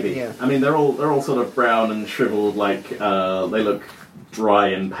 Yeah, maybe. Yeah. I mean, they're all sort of brown and shriveled. They look dry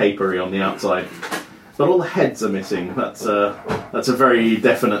and papery on the outside. But all the heads are missing. That's a very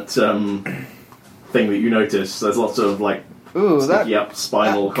definite thing that you notice. There's lots of sticky up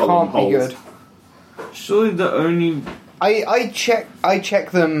spinal column holes. Can't be good. Surely the only I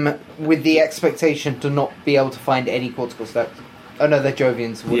check them with the expectation to not be able to find any cortical steps. Oh no, they're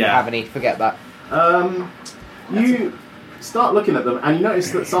Jovians. Wouldn't have any. Forget that. You start looking at them, and you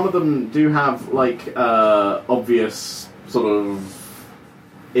notice that some of them do have obvious sort of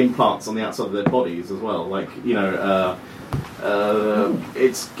implants on the outside of their bodies as well. It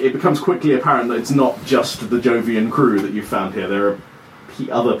becomes quickly apparent that it's not just the Jovian crew that you found here. There are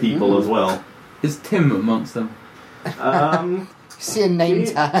other people as well. Is Tim amongst them? See a name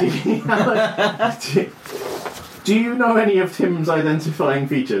tag. Do you know any of Tim's identifying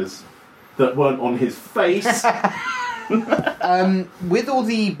features that weren't on his face? With all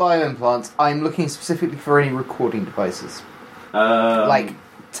the bioimplants, I'm looking specifically for any recording devices.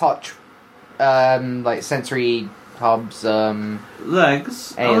 Touch, sensory hubs,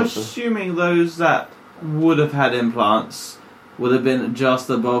 legs. I'm assuming those that would have had implants would have been just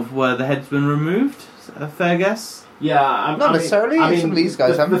above where the head's been removed. Is that a fair guess? Yeah, Not necessarily, some of these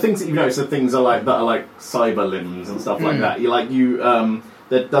guys the, have. the things that you notice are things that are like cyber limbs and stuff like that.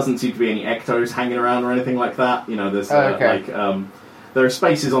 There doesn't seem to be any ectos hanging around or anything like that. You know, there's there are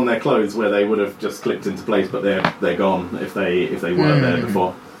spaces on their clothes where they would have just clipped into place, but they're gone if they were there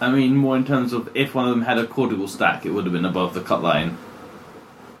before. I mean, more in terms of if one of them had a cortical stack, it would have been above the cut line.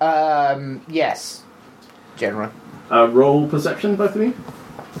 Yes. Generally. Roll perception, both of you.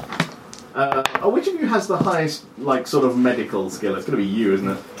 Which of you has the highest, like, sort of medical skill? It's going to be you, isn't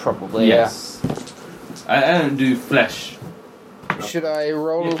it? Probably, Yes. I don't do flesh. yeah. Should I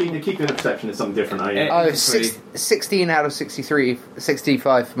roll? The keeping the perception is something different, are you? Oh, 16 out of 65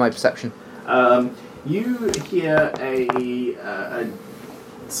 for my perception. You hear a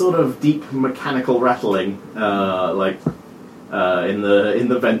sort of deep mechanical rattling, in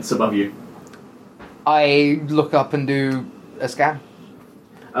the vents above you. I look up and do a scan.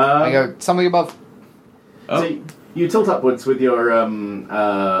 I go, something above So you tilt upwards with your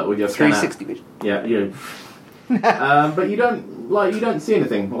scanner. 360 vision. Yeah, you. But you don't see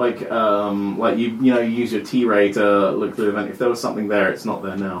anything. You use your T-ray to look through the vent. If there was something there, it's not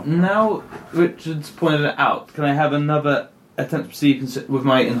there now. Now Richard's pointed it out, can I have another attempt to proceed with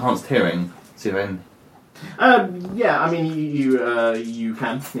my enhanced hearing? See if I can... Yeah, I mean you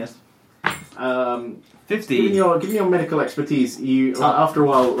can, yes. 50. Given your medical expertise, after a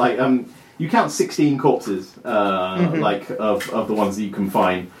while, you count 16 corpses, of the ones that you can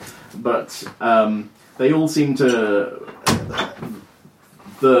find, but they all seem to.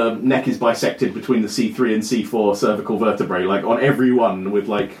 The neck is bisected between the C3 and C4 cervical vertebrae, on every one with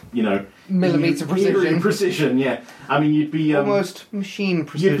Millimeter precision. Precision, yeah. I mean, you'd be Almost machine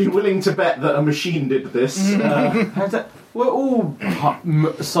precision. You'd be willing to bet that a machine did this. We're all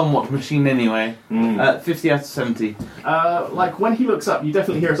somewhat machine anyway. 50 out of 70. When he looks up, you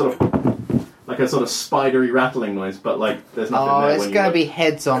definitely hear a sort of spidery rattling noise, but there's nothing there. Oh, it's going to be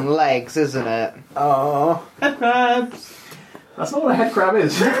heads on legs, isn't it? Oh, head crabs. That's not what a head crab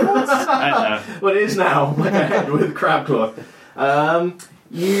is. I know. Well, it is now, like a head with crab claw.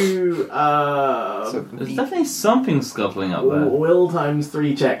 There's definitely something scuttling up there. Will times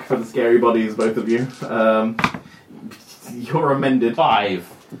 3 check for the scary bodies, both of you. You're amended. 5.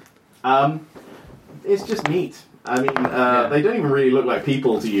 It's just meat. I mean, they don't even really look like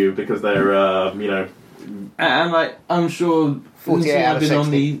people to you because they're, And I'm sure 48 out I've of been 60.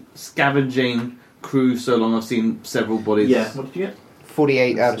 on the scavenging crew so long, I've seen several bodies. Yeah. What did you get?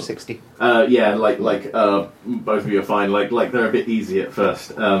 48 out of 60. Both of you are fine. They're a bit easy at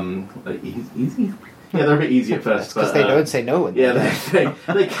first. Easy? Yeah, they're a bit easy at first. Because they don't say no. Yeah,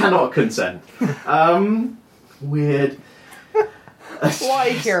 they cannot consent. Weird.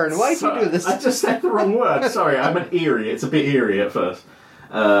 Why, Kieran? Why do you do this? I just said the wrong word. Sorry, I meant eerie. It's a bit eerie at first.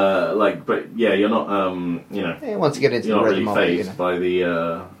 But yeah, you're not. Once you get into you're not the really rhythm phased by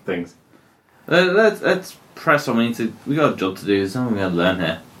the things. Let's press on. We got a job to do. There's something we got to learn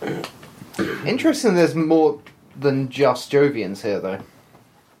here. Interesting, there's more than just Jovians here, though.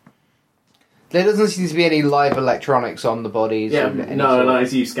 There doesn't seem to be any live electronics on the bodies. Yeah, no.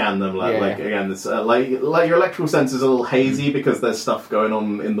 as you scan them, again, this, your electrical sense is a little hazy because there's stuff going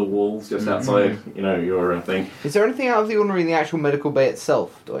on in the walls just outside, your thing. Is there anything out of the ordinary in the actual medical bay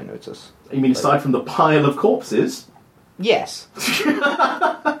itself, do I notice? You mean aside from the pile of corpses? Yes.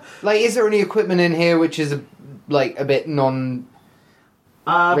 Is there any equipment in here which is a bit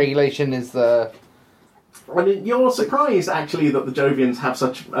non-regulation? Is the... I mean, you're surprised, actually, that the Jovians have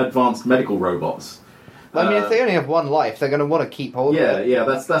such advanced medical robots. if they only have one life, they're going to want to keep hold of it. Yeah,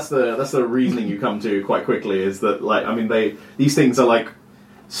 that's the reasoning you come to quite quickly, is that, these things are,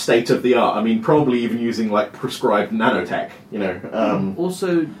 state of the art. I mean, probably even using, prescribed nanotech,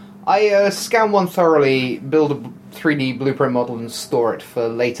 Also... I scan one thoroughly, build a 3D blueprint model, and store it for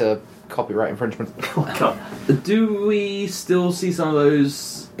later copyright infringement. Oh, God. Do we still see some of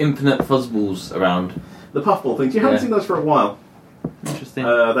those infinite fuzzballs around? The puffball things. You haven't seen those for a while. Interesting.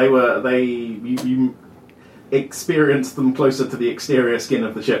 You experienced them closer to the exterior skin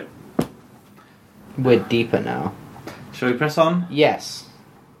of the ship. We're deeper now. Shall we press on? Yes.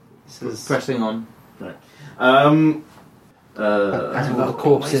 Pressing on. Right. As all the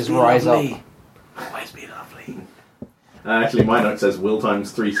corpses rise up. Always be lovely. Actually, my note says will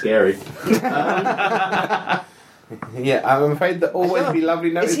times 3 scary. Yeah, I'm afraid that always be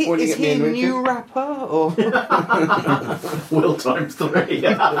lovely note is pointing Is at me he and a Richard. new rapper? Or? Will times 3.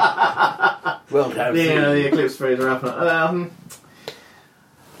 Well, The Eclipse Phase rapper.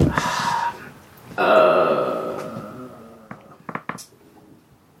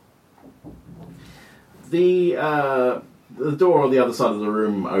 The door on the other side of the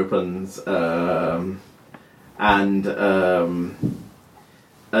room opens, and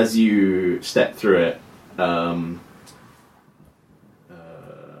as you step through it,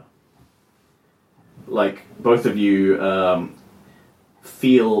 like both of you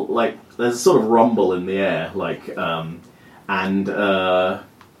feel like there's a sort of rumble in the air, like, and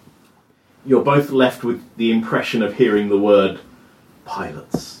you're both left with the impression of hearing the word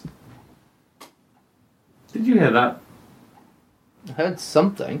pilots. Did you hear that? I heard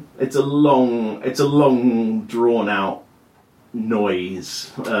something. It's a long, drawn out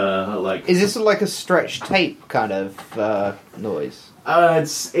noise. Like, Is this like a stretched tape kind of noise?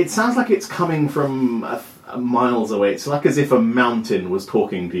 it sounds like it's coming from miles away. It's like as if a mountain was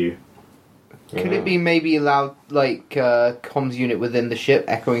talking to you. Could it be maybe a loud, like, comms unit within the ship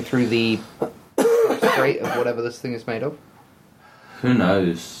echoing through the substrate of whatever this thing is made of? Who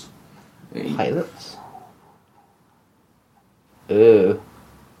knows? Pilots? Ooh,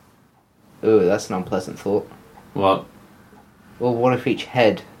 that's an unpleasant thought. What? Well, what if each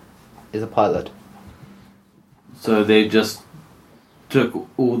head is a pilot? So they just took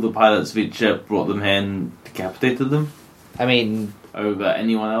all the pilots of each ship, brought them here, and decapitated them I mean, over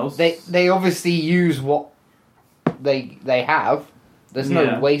anyone else? they obviously use what they have. There's no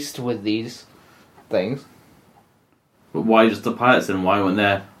Yeah. waste with these things. But why just the pilots then? Why weren't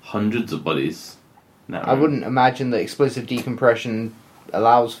there hundreds of bodies? in that I room? wouldn't imagine that explosive decompression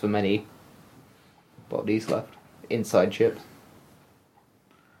allows for many bodies left inside ships.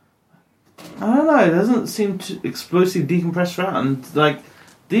 I don't know. It doesn't seem to explosively decompress throughout, and like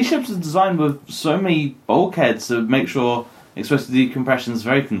these ships are designed with so many bulkheads to make sure explosive decompression is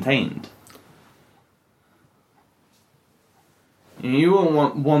very contained. You won't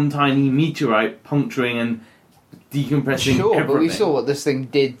want one tiny meteorite puncturing and decompressing Sure, everything. but we saw what this thing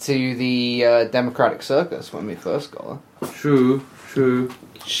did to the Democratic Circus when we first got it. True.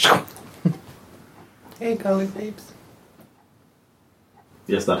 Hey, Carly babes.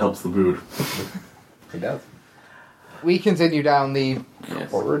 Yes, that helps the mood. It does. We continue down the Yes.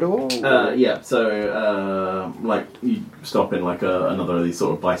 corridor. Yeah, so, like, you stop in, like, another of these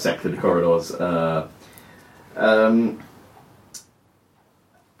sort of bisected corridors.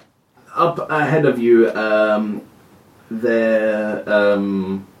 Up ahead of you, there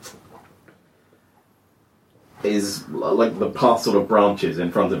is, like, the path sort of branches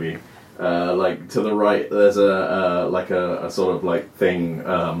in front of you. Like, to the right, there's a sort of, like, thing,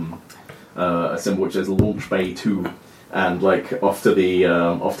 a symbol which says Launch Bay 2. And like off to the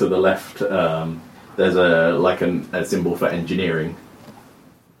left, there's a symbol for engineering.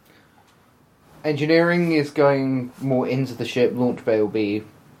 Engineering is going more into the ship. Launch bay will be.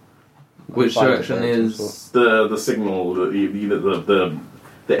 Which Fighter direction birds and is? The signal, the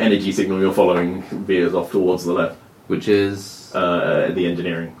energy signal you're following veers off towards the left. Which is The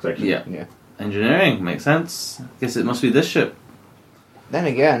engineering section. yeah. Yeah. Engineering makes sense. Guess it must be this ship. Then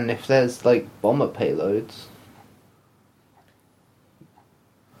again, if there's like bomber payloads,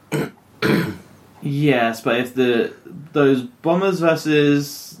 Yes, but if those bombers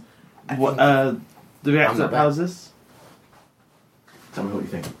versus what the reactor that powers this? Tell me what you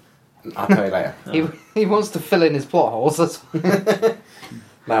think. I'll tell you later. he wants to fill in his plot holes. That's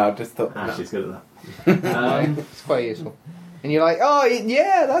No, I just thought. She's good at that. it's quite useful. And you're like, oh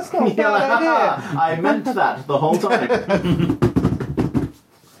yeah, that's not a bad idea. I meant that the whole time.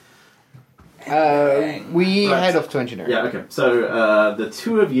 We Right. head off to engineering. Yeah, okay. So the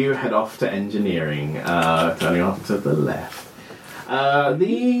two of you head off to engineering, turning off to the left.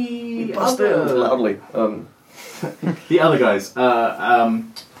 The other loudly. the other guys,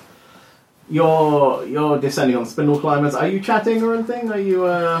 you're descending on spindle climbers. Are you chatting or anything? Are you?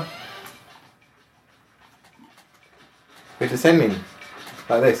 We're descending.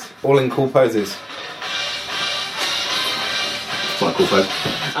 Like this. All in cool poses. It's not a cool pose.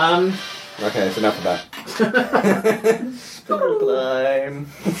 Okay, it's enough of that. Climb.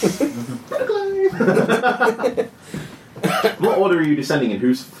 What order are you descending in?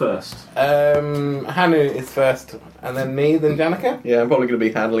 Who's first? Hanu is first, and then me, then Janica. Yeah, I'm probably going to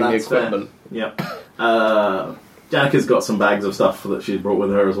be handling That's the equipment. Fair. Yeah. Janica's got some bags of stuff that she's brought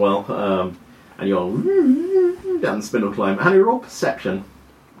with her as well. And you're down the spindle climb. Hanu, roll perception.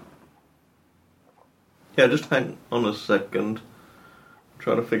 Yeah, just hang on a second.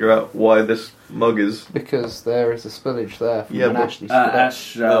 Trying to figure out why this mug is. Because there is a spillage there from Yeah, when but- Ashley stood up.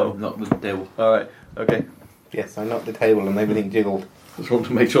 Ash, Oh. not the devil. Alright, okay. Yes, I knocked the table and everything jiggled. Just want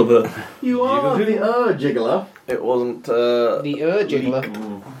to make sure that You are the jiggler. it wasn't. The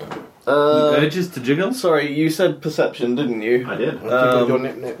jiggler. Urges to jiggle? Sorry, you said perception, didn't you? I did. Jiggled your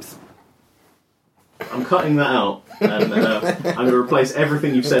nip nips. I'm cutting that out, and I'm going to replace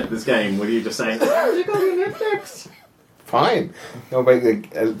everything you've said this game with you just saying, "Jiggle your nip nips." Fine. You'll make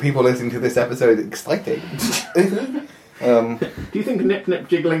the people listening to this episode exciting. Do you think nip nip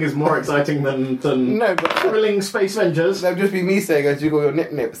jiggling is more exciting than No, but thrilling space ventures? there'll just be me saying I jiggle your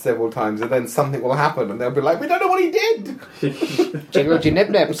nip nips several times, and then something will happen, and they'll be like, "We don't know what he did." Jiggled your nip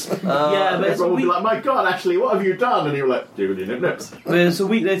nips. Yeah, but it's a Everyone will be week. like, "My God, Ashley, what have you done?" And you're like, "Jiggle your nip nips." But it's a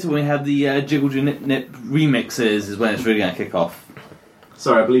week later when we have the Jiggled Your Nip Nip remixes is when it's really going to kick off.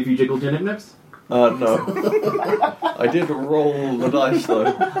 Sorry, I believe you jiggled your nip nips. No. I did roll the dice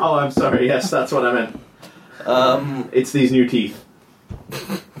though. Oh, I'm sorry. Yes, that's what I meant. It's these new teeth.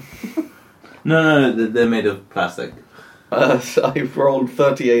 No, they're made of plastic. I've rolled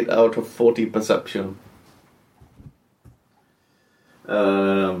 38 out of 40 perception.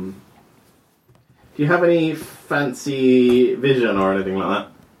 Do you have any fancy vision or anything like that?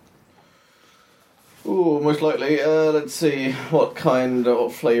 Ooh, most likely. Let's see, what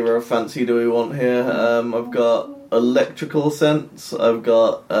flavour of fancy do we want here? I've got electrical sense. I've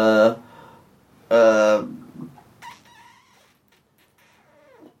got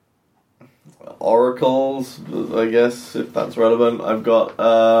oracles, I guess, if that's relevant. I've got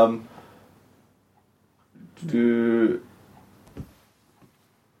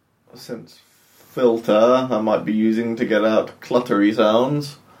sense filter I might be using to get out cluttery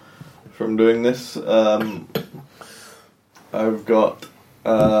sounds from doing this. I've got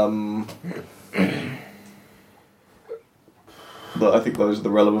but I think those are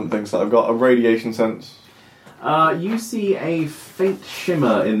the relevant things that I've got. A radiation sense. You see a faint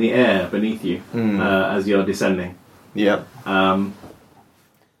shimmer in the air beneath you as you're descending. Yeah.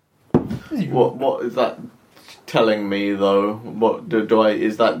 What is that telling me though? What do I?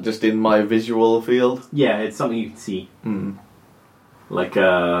 Is that just in my visual field? Yeah, it's something you can see. Like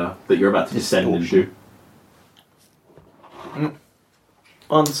that you're about to descend into.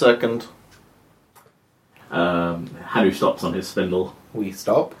 1 second. Hanu stops on his spindle. We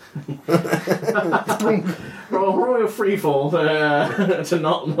stop. Roll a free fall to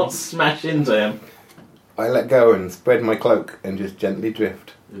not smash into him. I let go and spread my cloak and just gently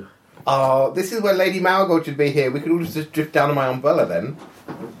drift. Ugh. Oh, this is where Lady Marigold should be here. We could all just drift down on my umbrella then.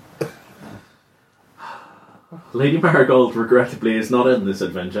 Lady Marigold, regrettably, is not in this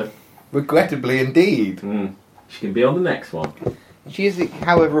adventure. Regrettably indeed. She can be on the next one. She is,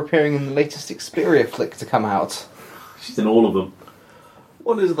 however, appearing in the latest Xperia flick to come out. She's in all of them.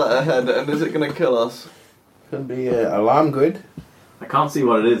 What is that ahead, and is it going to kill us? Could be alarm grid. I can't see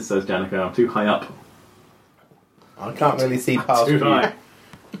what it is, says Janica. I'm too high up. I can't really see past Too you. high.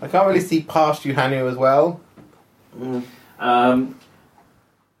 I can't really see past you, Hanu, as well.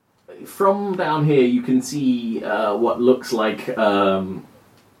 From down here, you can see what looks like.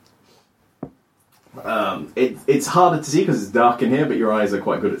 It's harder to see because it's dark in here, but your eyes are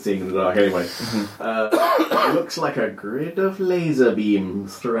quite good at seeing in the dark anyway. It looks like a grid of laser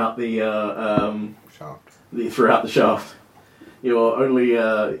beams throughout the Shaft. throughout the shaft. You're only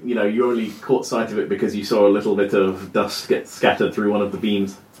you only caught sight of it because you saw a little bit of dust get scattered through one of the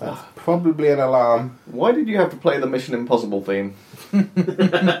beams. That's probably an alarm. Why did you have to play the Mission Impossible theme?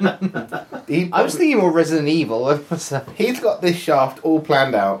 He I was thinking more Resident Evil. He's got this shaft all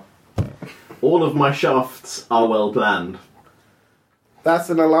planned out. All of my shafts are well planned. That's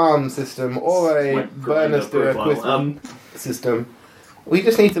an alarm system or a My burners to a profile. twist system. We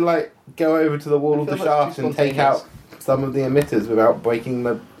just need to go over to the wall of the feel like shaft too and take out some of the emitters without breaking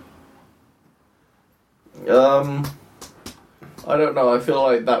the. I don't know. I feel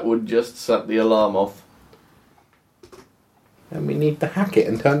like that would just set the alarm off. And we need to hack it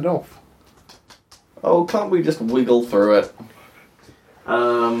and turn it off. Oh, can't we just wiggle through it?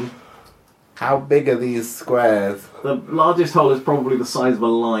 How big are these squares? The largest hole is probably the size of a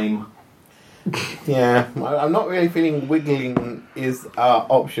lime. Yeah, I'm not really feeling wiggling is our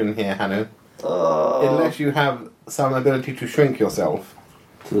option here, Hanu. Unless you have some ability to shrink yourself.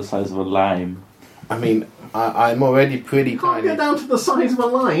 To the size of a lime. I mean, I'm already pretty You can't tiny. get down to the size of a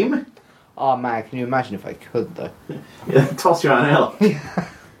lime. Oh man, can you imagine if I could though? Yeah, toss you out an L.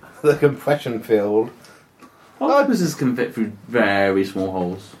 The compression field. Octopuses can fit through very small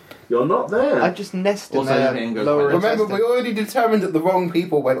holes. You're not there. I just nest in Also, a everything goes lower quite Remember, intestine. we already determined that the wrong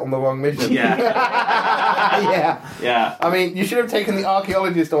people went on the wrong mission. Yeah. Yeah. Yeah. I mean, you should have taken the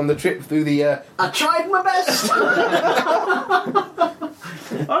archaeologist on the trip through the. I tried my best.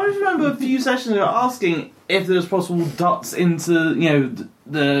 I just remember a few sessions ago asking if there was possible dots into,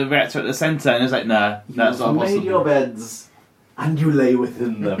 the reactor at the centre, and it was like, no, that's You've not made possible. your beds, and you lay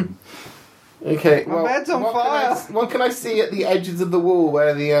within them. Okay, My well, bed's on what fire. what can I see at the edges of the wall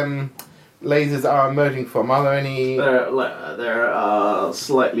where the lasers are emerging from? Are there any... There are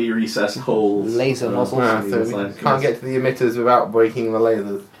slightly recessed holes. Laser nozzles. So we can't get to the emitters without breaking the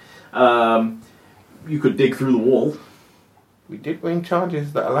lasers. You could dig through the wall. We did bring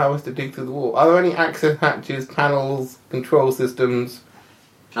charges that allow us to dig through the wall. Are there any access hatches, panels, control systems,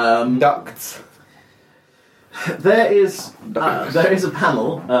 ducts? There is a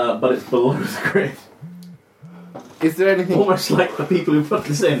panel, but it's below the grid. Is there anything... Almost like the people who put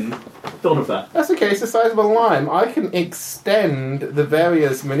this in thought of that. That's okay, it's the size of a lime. I can extend the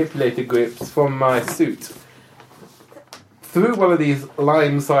various manipulator grips from my suit through one of these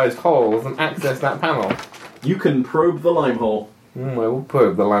lime-sized holes and access that panel. You can probe the lime hole. We'll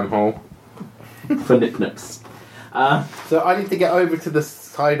probe the lime hole. For nip-nips. So I need to get over to the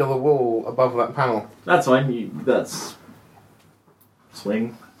side of the wall above that panel. That's fine. That's...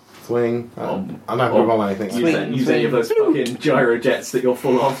 Swing. Swing. I don't have to roll anything. Use any of those fucking gyro jets that you're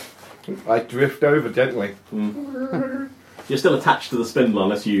full of. I drift over gently. You're still attached to the spindle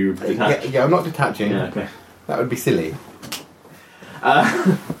unless you detach. Yeah, I'm not detaching. Yeah, okay. That would be silly.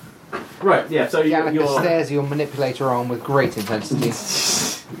 Right, yeah, so Danica you're... stares your manipulator arm with great intensity.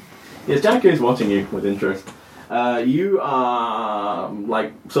 Yes, Danica is watching you with interest. You are,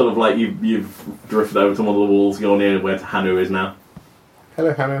 you've drifted over to one of the walls. You're near where Hanu is now.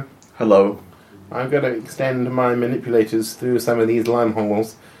 Hello, Hannah. Hello. I'm going to extend my manipulators through some of these lime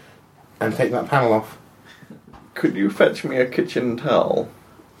holes and take that panel off. Could you fetch me a kitchen towel?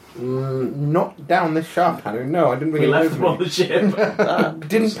 Not down this shaft, Hannah. No, I didn't bring We it left with them on me. the ship.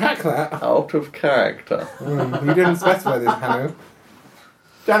 Didn't pack that. Out of character. You didn't specify this, Hannah.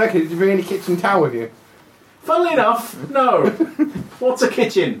 Danica, did you bring any kitchen towel with you? Funnily enough, no. What's a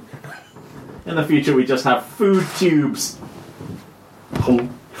kitchen? In the future, we just have food tubes.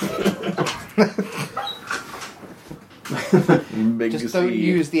 Big Just C. don't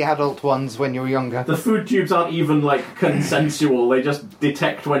use the adult ones when you're younger. The food tubes aren't even, consensual. They just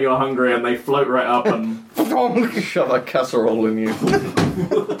detect when you're hungry and they float right up and... Shove a casserole in you.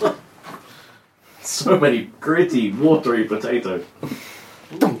 So many gritty, watery potatoes.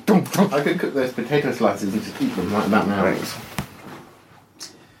 I could cook those potato slices and just eat them like that now.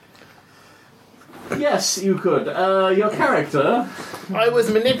 Yes, you could. Your character... I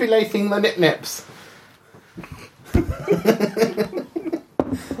was manipulating the nip-nips.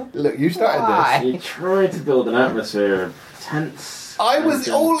 Look, you started this. You tried to build an atmosphere of tense... I was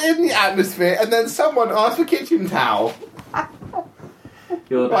all in the atmosphere, and then someone asked for kitchen towel.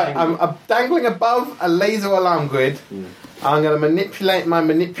 Right, I'm dangling above a laser alarm grid. I'm going to manipulate my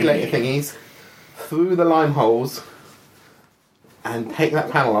manipulator thingies through the lime holes and take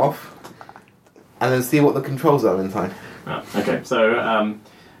that panel off, and then see what the controls are inside. Oh, okay, so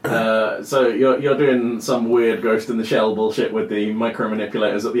you're doing some weird Ghost in the Shell bullshit with the micro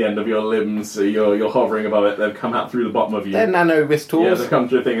manipulators at the end of your limbs. So you're hovering above it. They've come out through the bottom of you. They're nano wrist tools. Yeah, they've come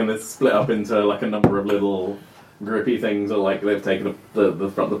through a thing and they're split up into a number of little grippy things. Or they've taken the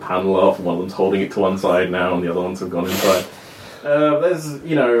front of the panel off. And one of them's holding it to one side now, and the other ones have gone inside. There's a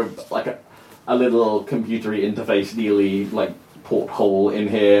little computery interface dealy porthole in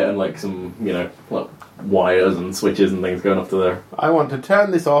here, and some wires and switches and things going off to there. I want to turn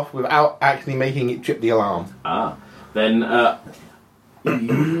this off without actually making it trip the alarm. Then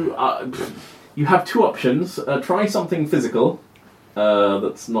you have two options. Try something physical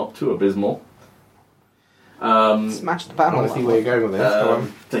that's not too abysmal. Smash the I panel. want to see where you're going with this. Go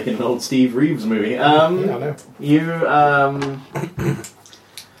on. Taking an old Steve Reeves movie. Yeah, I know.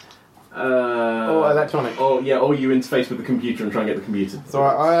 Or electronic. Or you interface with the computer and try and get the computer. So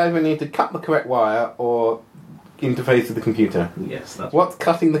I either need to cut the correct wire or interface with the computer. Yes, that's What's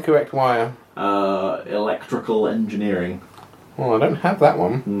cutting the correct wire? electrical engineering. Well, I don't have that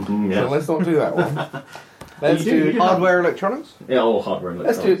one. Mm-hmm, So let's not do that one. Let's do Hardware electronics? Yeah, all hardware and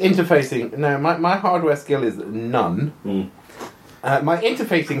let's do electronics. interfacing. No, my hardware skill is none. My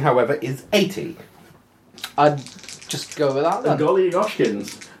interfacing, however, is 80. I'd just go with that then. Golly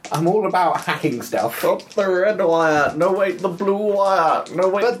goshkins. I'm all about hacking stuff. Up the red wire. No, wait, the blue wire. No,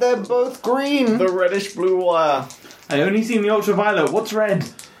 wait, But they're both green. the reddish blue wire. I only seen the ultraviolet. What's red?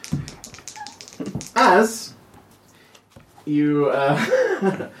 As you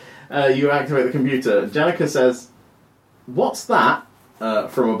you activate the computer, Janica says, "What's that?"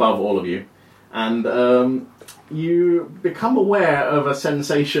 From above all of you, and you become aware of a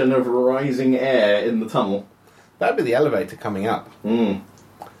sensation of rising air in the tunnel. That'd be the elevator coming up.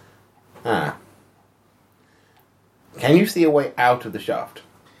 Ah. Can you see a way out of the shaft?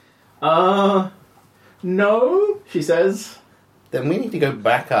 No, she says. Then we need to go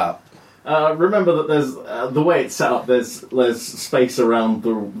back up. Remember that there's the way it's set up. There's space around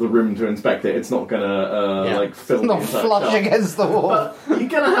the room to inspect it. It's not gonna fill. It's not the entire flush shelf. against the wall. But you're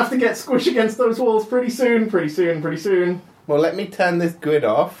gonna have to get squished against those walls pretty soon. Well, let me turn this grid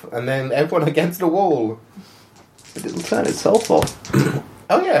off, and then everyone against the wall. But it'll turn itself off.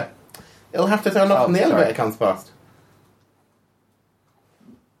 Oh yeah, it'll have to turn off when the sorry. elevator comes past.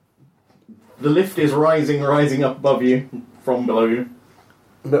 The lift is rising up above you from below you.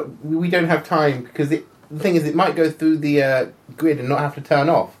 But we don't have time because the thing is, it might go through the grid and not have to turn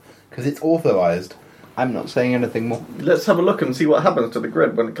off because it's authorized. I'm not saying anything more. Let's have a look and see what happens to the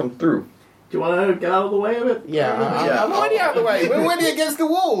grid when it comes through. Do you want to get out of the way of it? Yeah, I'm already out of the way. We're already against the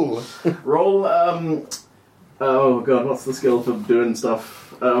wall. Roll. Oh god, what's the skill for doing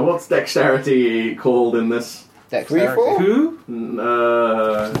stuff? What's dexterity called in this? Dexterity. 3, 4? Who?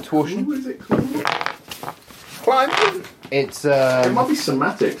 Contortion. Who is it called? Climbing. It's It might be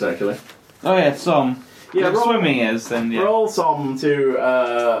somatics actually. Oh yeah, some. Yeah, If roll- swimming is, then yeah. Roll some to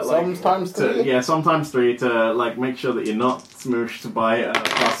Sometimes to, 3. yeah, sometimes 3 to make sure that you're not smooshed by a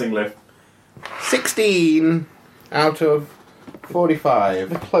passing lift. 16 out of 45.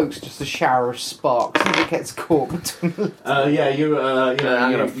 the cloak's just a shower of sparks as it gets caught between the... I'm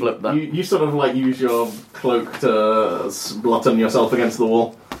gonna flip that. You sort of use your cloak to blotton yourself against the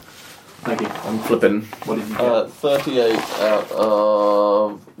wall. Thank you. I'm flipping. What did you get? 38 out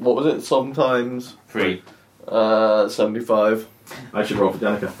of... What was it? Sometimes... 3. 75. I should roll for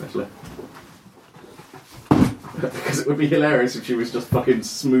Danica, actually. Because it would be hilarious if she was just fucking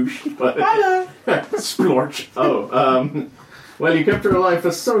smooshed by Hello. Splorch. Oh, well, you kept her alive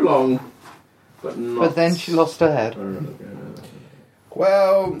for so long, but not... But then she lost her head.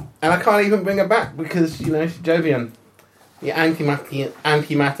 Well, and I can't even bring her back because, she's Jovian. The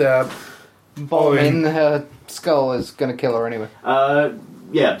antimatter Bomb in her skull is going to kill her anyway.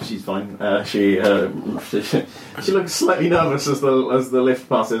 Yeah, she's fine. She looks slightly nervous as the lift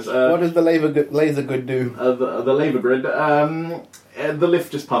passes. What does the laser good do? The labour grid. The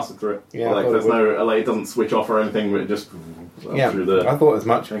lift just passes through it. Yeah, I thought there's it would. no, it doesn't switch off or anything. But it just through the. I thought as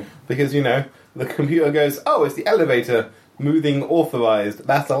much thing. because the computer goes, "Oh, it's the elevator moving authorized.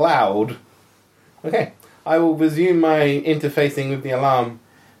 That's allowed." Okay, I will resume my interfacing with the alarm.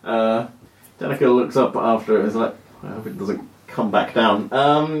 Danica looks up after it. Is like, I hope it doesn't come back down.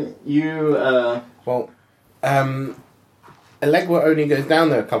 Allegra only goes down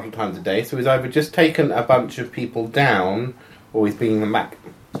there a couple of times a day, so he's either just taken a bunch of people down or he's bringing them back.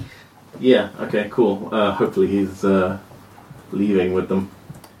 Yeah. Okay. Cool. Hopefully he's leaving with them.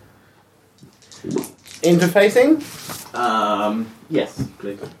 Interfacing? Yes,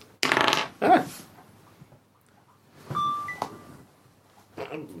 please. Ah.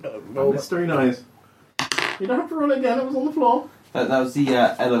 Mystery nice. You don't have to roll it again. It was on the floor. That was the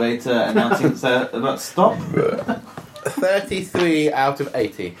elevator announcing it's about to stop. 33 out of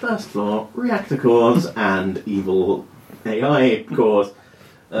 80. First floor, reactor cores and evil AI cores.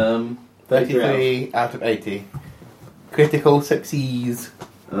 33 out of 80. Critical succeeds.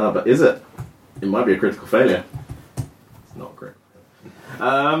 But is it? It might be a critical failure. It's not great.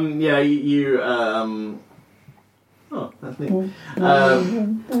 Oh, that's neat.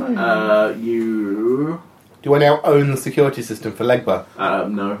 You... Do I now own the security system for Legba?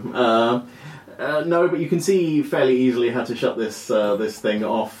 No. No, but you can see fairly easily how to shut this thing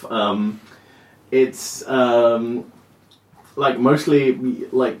off. It's mostly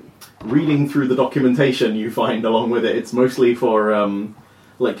reading through the documentation you find along with it. It's mostly for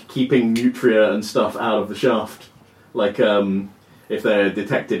keeping nutria and stuff out of the shaft. If they're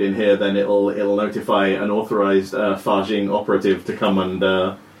detected in here, then it'll notify an authorized Farjing operative to come and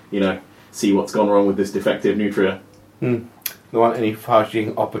see what's gone wrong with this defective nutria. There aren't any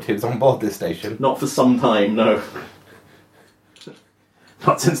Farjing operatives on board this station. Not for some time, no.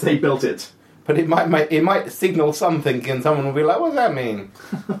 Not since they built it. But it might signal something, and someone will be like, "What does that mean?"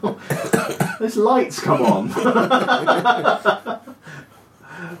 This light's come on.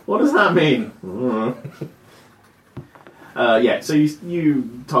 What does that mean? So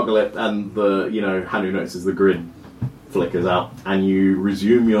you toggle it, and Hanu notices the grid flickers out, and you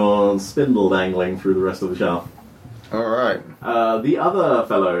resume your spindle dangling through the rest of the shaft. Alright. The other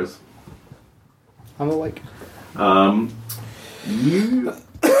fellows, I'm awake. you...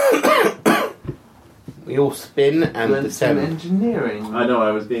 We all spin and Went to descend. engineering. I know,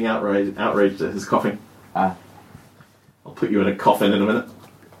 I was being outraged at his coughing. Ah. I'll put you in a coffin in a minute.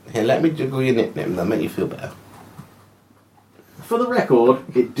 Here, let me jiggle your nickname. That'll make you feel better. For the record,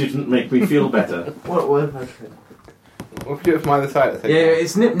 it didn't make me feel better. What if I try? What if you do it from either side? Yeah,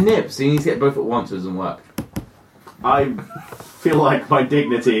 it's nip, so you need to get both at once, it doesn't work. I feel like my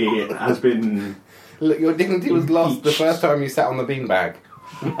dignity has been... Look, your dignity was lost the first time you sat on the beanbag.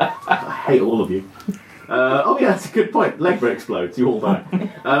 I hate all of you. Oh yeah, that's a good point. Legba explodes, you all die.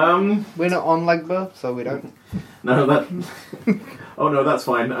 We're not on Legba, so we don't. No, that... Oh no, that's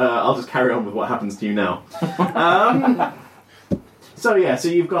fine. I'll just carry on with what happens to you now. So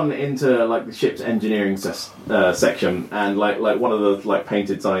you've gone into like the ship's engineering section, and like one of the like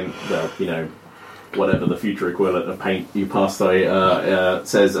painted sign, whatever the future equivalent of paint you pass by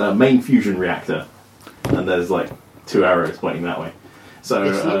says main fusion reactor, and there's like 2 arrows pointing that way. So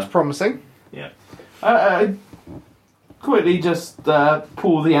This looks promising. yeah. I quickly just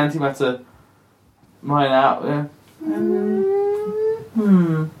pull the antimatter mine out. Yeah.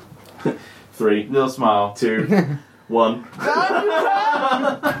 3, Little smile. 2, 1.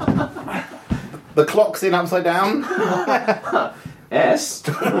 The clock's in upside down. S.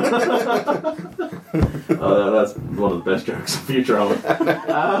 Oh, that's one of the best jokes of Futurama.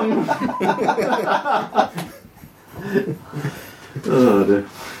 Oh dear.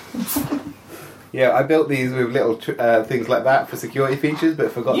 Yeah, I built these with little things like that for security features, but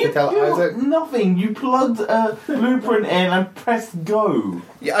forgot to tell Isaac. Nothing. You plugged a blueprint in and pressed go.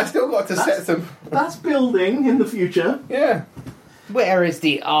 Yeah, I still got to set some. That's building in the future. Yeah. Where is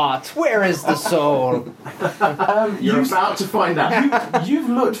the art? Where is the soul? You're about to find out. You've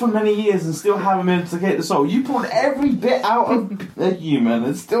looked for many years and still haven't been able to get the soul. You pulled every bit out of a human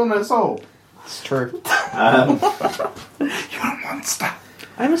and still no soul. It's true. You're a monster.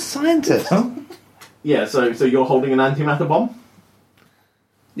 I'm a scientist. Yeah, so you're holding an antimatter bomb?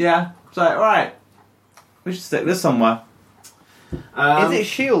 Yeah. So, alright. We should stick this somewhere. Is it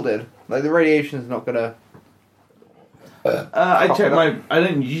shielded? Like the radiation's not gonna... I check my... I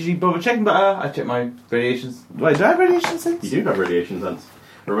don't usually bother checking, but I check my radiations. Wait, do I have radiation sense? You do have radiation sense.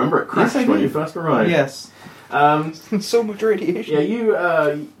 Remember, it crashed Yes, I when do. you first arrived. Yes. so much radiation.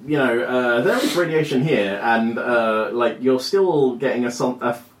 Yeah, there is radiation here, and you're still getting a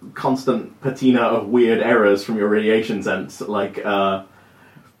constant patina of weird errors from your radiation sense. Like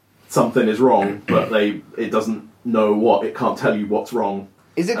something is wrong, but it doesn't know what. It can't tell you what's wrong.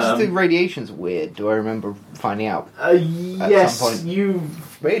 Is it just the radiation's weird? Do I remember finding out? Yes, some point?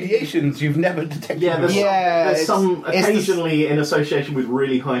 Radiations you've never detected. Yeah, there's, before. there's some it's occasionally in association with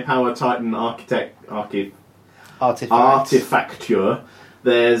really high power Titan artifacture.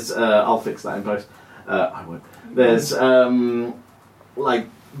 There's I'll fix that in post. I won't. There's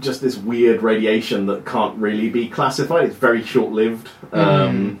just this weird radiation that can't really be classified. It's very short lived.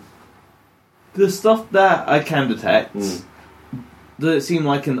 The stuff that I can detect, does it seem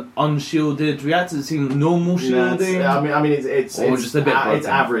like an unshielded reactor? Does it seem normal shielding? It's Or just a bit it's broken?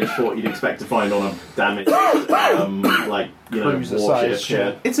 average for what you'd expect to find on a damaged Cruiser-sized warship.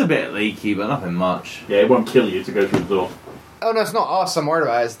 ship. It's a bit leaky, but nothing much. Yeah, it won't kill you to go through the door. Oh no, it's not us I'm worried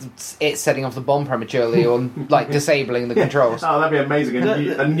about. It's setting off the bomb prematurely or disabling the controls. Oh, that'd be amazing.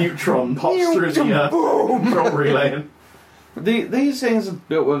 A neutron pops through the control relay. These things are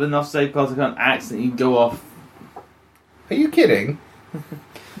built with enough safeguards to can't accidentally go off. Are you kidding?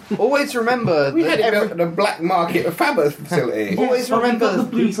 Always remember We that had it built at a black market Fabber facility. always But we've got remember the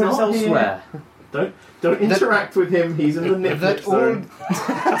blueprints not here. elsewhere. Don't interact with him. He's in the nip that all zone.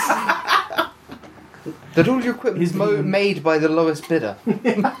 that all your equipment's made by the lowest bidder.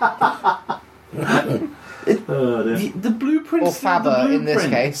 Oh, dear. The blueprints. Or Faber in this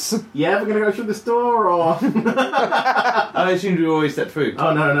case. Yeah, we're gonna go through this door, or I assumed we always stepped through.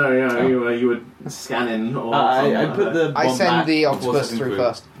 oh no, yeah, you were scanning, or something I like put that. the. I bomb send back the before octopus stepping through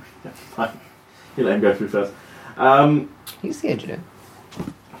first. You let him go through first. He's the engineer.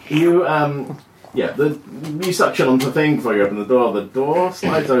 You suction onto the thing before you open the door. The door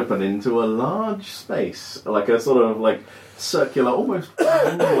slides open into a large space, like a sort of like circular, almost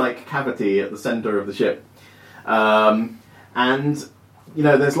like cavity at the center of the ship. And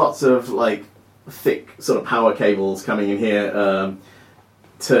there's lots of like thick sort of power cables coming in here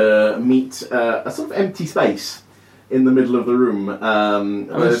to meet a sort of empty space in the middle of the room. I'm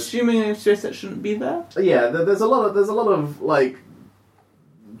assuming a space that shouldn't be there. Yeah, there's a lot of like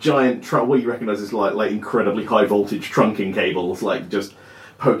giant what you recognise as like incredibly high voltage trunking cables, like just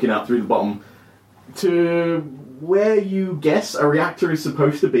poking out through the bottom to where you guess a reactor is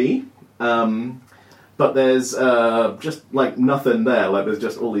supposed to be. But there's just like nothing there. Like there's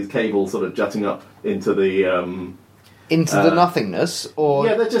just all these cables sort of jutting up into the Into the nothingness, or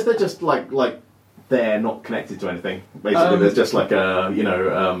yeah, they're just like they're not connected to anything. Basically, there's just like a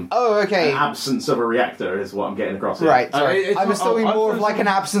Oh, okay. an absence of a reactor is what I'm getting across here. Right, sorry. it's I was not- talking I more of was- like an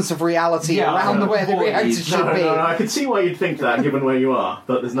absence of reality Yeah, around the way the void. reactor should No, be. I can see why you'd think that, given where you are,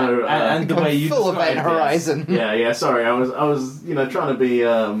 but there's no. and the way you Full described event it. horizon. yeah. Sorry, I was trying to be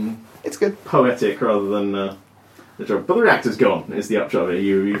It's good. poetic rather than the joke. But the reactor's gone. Is the upshot of it.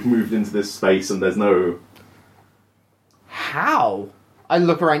 You've moved into this space, and there's no. How? I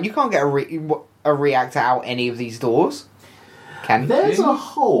look around. You can't get a reactor out any of these doors. Can you? There's a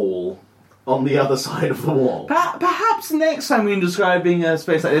hole on the other side of the wall. Perhaps next time we're describing a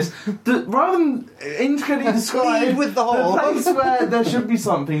space like this, rather than intricately describe Lead with the hole. place where there should be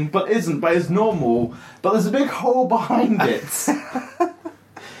something but isn't, but is normal, but there's a big hole behind it.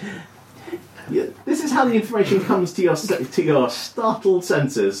 Yeah, this is how the information comes to your startled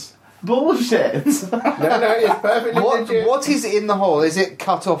senses. Bullshit. No, it's perfectly legit. What is in the hole? Is it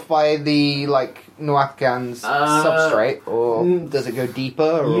cut off by the Nuatgan's substrate, or does it go deeper?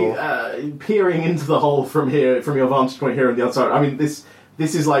 Or You, peering into the hole from here, from your vantage point here on the other side. I mean, this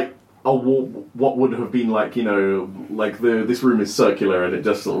is like a wall. What would have been like, this room is circular, and it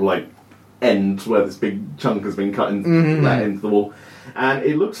just sort of like ends where this big chunk has been cut and let into the wall, and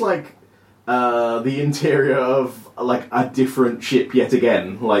it looks like the interior of like a different ship yet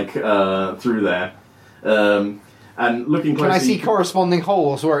again, through there. And looking closely, can I see corresponding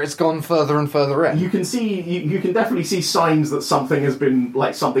holes where it's gone further and further in? you can see, you can definitely see signs that something has been,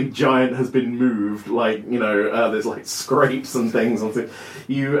 like something giant has been moved. There's like scrapes and things.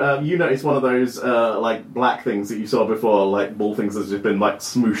 You notice one of those like black things that you saw before, like ball things that's just been like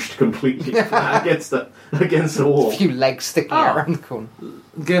smooshed completely flat against the wall. A few legs sticking out around the corner.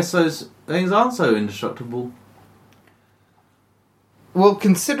 Guess those things aren't so indestructible. Well,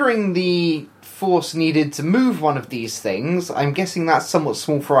 considering the force needed to move one of these things, I'm guessing that's somewhat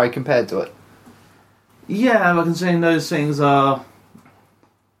small fry compared to it. Yeah, but considering those things are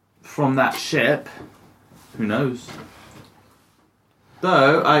from that ship, who knows?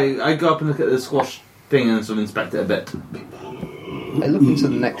 Though, I go up and look at the squash thing and sort of inspect it a bit. I look into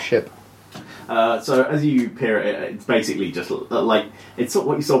the next ship. So as you peer at it, it's basically just like it's sort of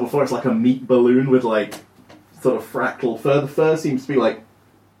what you saw before. It's like a meat balloon with like sort of fractal fur. The fur seems to be like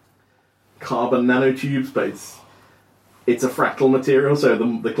carbon nanotubes, but it's a fractal material. So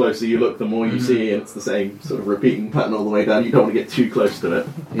the closer you look, the more you see, and it's the same sort of repeating pattern all the way down. You don't want to get too close to it,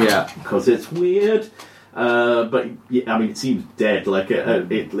 Yeah. because it's weird. But yeah, I mean, it seems dead. Like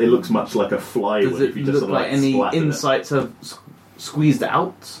it looks much like a fly. Does would it if you just look sort of, like any splattered it. insights have squeezed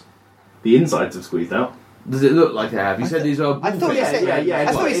out? The insides have squeezed out. Does it look like they have? You said these are. I thought you Yeah, said. yeah, yeah,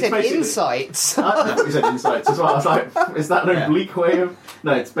 I thought you it's said basically- insights. I thought you said insights as well. I was like, is that an oblique way of?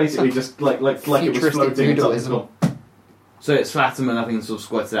 No, it's basically just like it was Futuristic floating inside the feudalism. skull. So it's flat and nothing sort of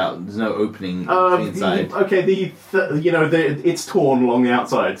squirts out. There's no opening inside. Okay, it's torn along the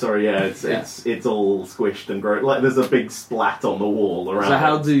outside. Sorry, yeah, it's all squished and grown. Like there's a big splat on the wall around. So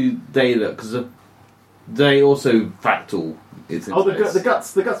how it. do they look? Because they also fractal. the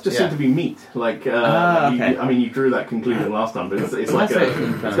guts just seem to be meat. Like okay. you drew that conclusion last time, but it's like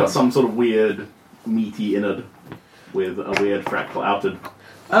That's it's got some sort of weird meaty innard with a weird fractal outed.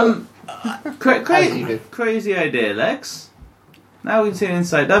 As you do. Crazy idea, Lex. Now we can see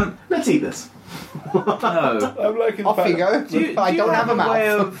inside. Let's eat this. No. I'm liking Off you go. I don't have a way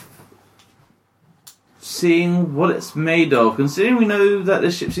mouth. of seeing what it's made of? Considering we know that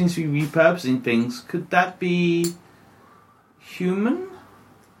the ship seems to be repurposing things, could that be human?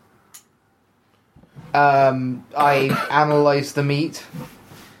 I analysed the meat.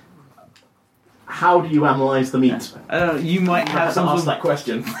 How do you analyse the meat? I don't know. You might I have have to some ask sort that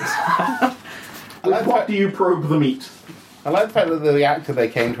question. like With what that- do you probe the meat? I like the fact that the reactor they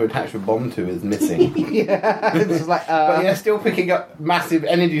came to attach a bomb to is missing. Yeah, it's like. But yeah, still picking up massive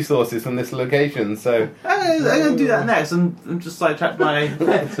energy sources from this location, so... I'm going to do that next. I'm just sidetracked by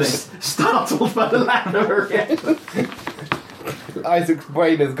thing. Startled by the lack of a reaction. Isaac's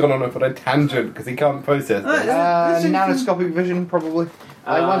brain has gone on a tangent because he can't process this. Nanoscopic vision, probably.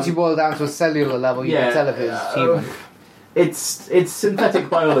 Like once you boil down to a cellular level, you can tell if it's human. It's synthetic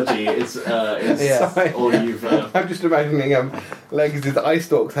biology. It's Yeah. all you've. I'm just imagining Legs' eye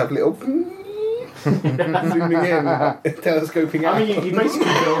stalks have little... zooming in, telescoping out. I mean, you basically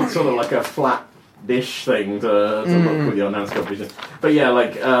build sort of like a flat dish thing to look with your nanoscope vision. But yeah,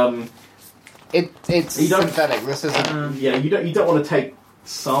 like It's You don't- synthetic. This isn't. yeah, you don't want to take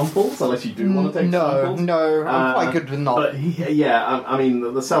samples unless you do want to take samples. No, I'm quite good with not. But yeah, I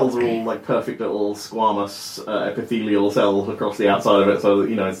mean, the cells are all like perfect little squamous epithelial cells across the outside of it, so that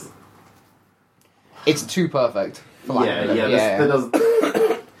it's It's too perfect. For lack of a better- there does.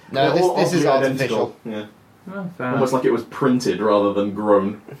 No, They're all this is oddly artificial. identical. Yeah. Oh, fair Almost like it was printed rather than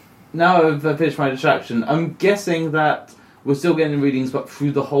grown. Now I've finished my distraction. I'm guessing that we're still getting readings, but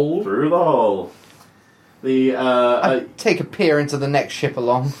through the hole. Through the hole. The I take a peer into the next ship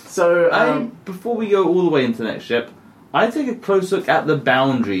along. so Before we go all the way into the next ship, I take a close look at the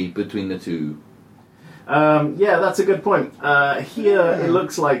boundary between the two. yeah, that's a good point. Here it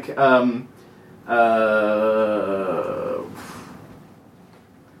looks like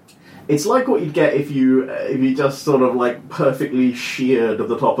it's like what you'd get if you just sort of like perfectly sheared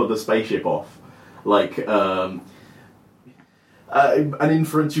the top of the spaceship off. Like an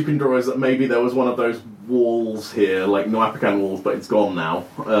inference you can draw is that maybe there was one of those walls here, like Noapican walls, but it's gone now.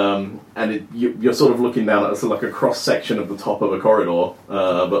 And you're sort of looking down at like a cross section of the top of a corridor,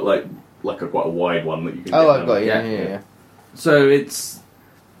 but like a quite a wide one that you can. Oh, get I've down. got you. Yeah. So it's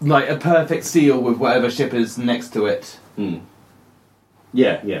like a perfect seal with whatever ship is next to it. Mm.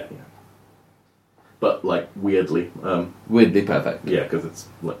 Yeah. But like weirdly, Weirdly perfect. yeah, because it's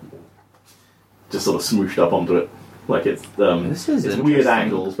like just sort of smooshed up onto it. Like it's This is it's weird interesting.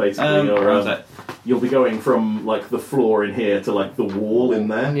 angles basically. You'll be going from like the floor in here to like the wall in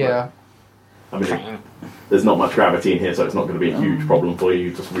there. Yeah. I mean, there's not much gravity in here, so it's not going to be a huge problem for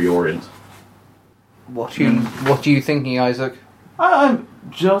you. Just reorient. What are you thinking, Isaac? I'm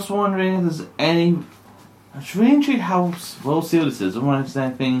just wondering if there's any. I'm just really intrigued how well sealed this is. I wonder if there's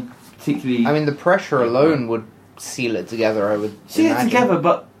anything particularly. I mean, the pressure alone would seal it together, I would see it imagine. together,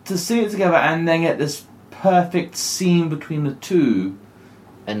 but to see it together and then get this perfect seam between the two.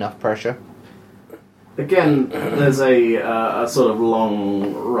 Enough pressure. Again, there's a sort of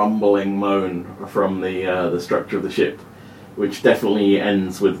long rumbling moan from the structure of the ship, which definitely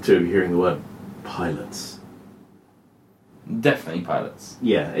ends with the two of you hearing the word pilots. Definitely pilots.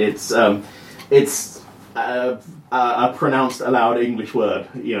 Yeah, it's a pronounced aloud English word.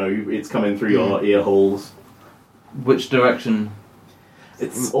 You know, it's coming through your ear holes. Which direction?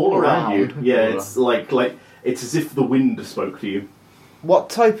 It's all around you. Around. Yeah, it's like it's as if the wind spoke to you.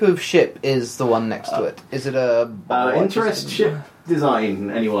 What type of ship is the one next to it? Is it a... Interest ship design,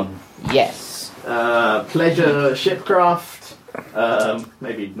 anyone? Yes. Pleasure shipcraft?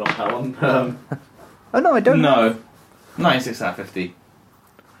 Maybe not that one. Oh, no, I don't No. 96 out of 50.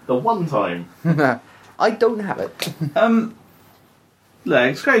 The one time. I don't have it.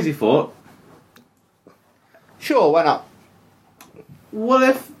 Legs, crazy thought. Sure, why not? What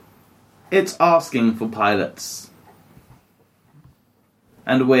if it's asking for pilots?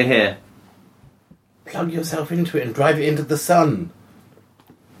 And we're here. Plug yourself into it and drive it into the sun.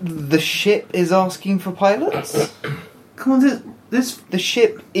 The ship is asking for pilots? Come on, this... The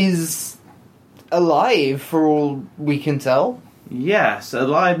ship is alive, for all we can tell. Yes,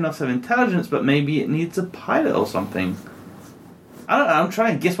 alive enough to have intelligence, but maybe it needs a pilot or something. I don't know, I'm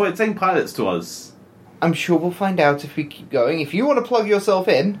trying to guess why it's saying pilots to us. I'm sure we'll find out if we keep going. If you want to plug yourself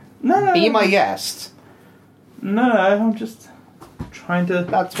in, No. be my guest. No, I'm just trying to...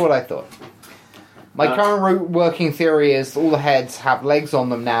 That's what I thought. My current working theory is all the heads have legs on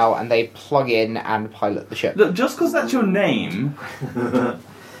them now, and they plug in and pilot the ship. Look, just because that's your name...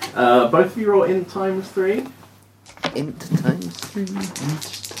 Both of you roll int times 3. Int times 3.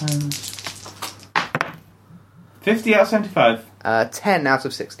 Times 50 out of 75. 10 out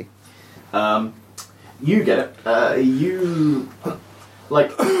of 60. You get it. You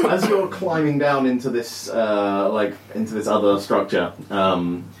like as you're climbing down into this into this other structure.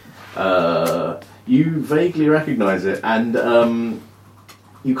 You vaguely recognise it, and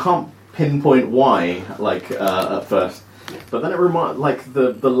you can't pinpoint why. At first, but then it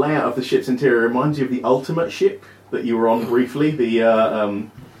the layout of the ship's interior reminds you of the ultimate ship that you were on briefly, the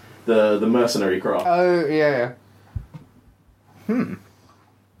mercenary craft. Oh, yeah.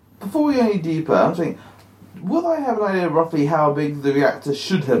 Before we go any deeper, I'm thinking, would I have an idea roughly how big the reactor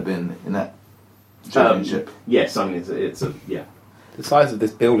should have been in that giant ship? Yes, I mean it's a The size of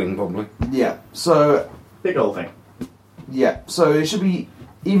this building, probably. Yeah, so big old thing. it should be,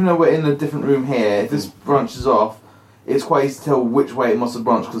 even though we're in a different room here, if this branches off, it's quite easy to tell which way it must have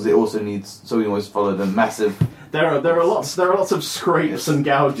branched because it also needs, so we always follow the massive... There are lots of scrapes and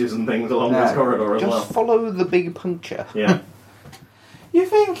gouges and things along this corridor as well. Just follow the big puncture. Yeah. You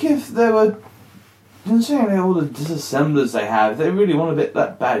think if there were, considering all the disassemblers they have, if they really want a bit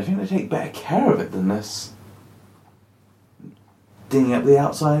that bad, you think they'd take better care of it than this? Dinging up the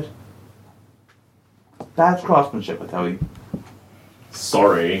outside? Bad craftsmanship, I tell you.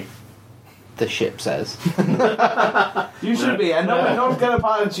 Sorry. The ship says. You should be, and no one's going to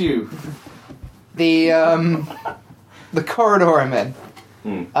pilot you. The corridor I'm in.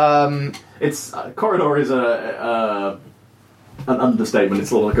 It's corridor is a an understatement. It's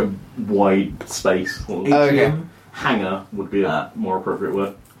sort of like a wide space. Or Okay. hangar would be a more appropriate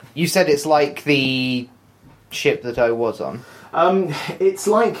word. You said it's like the ship that I was on. It's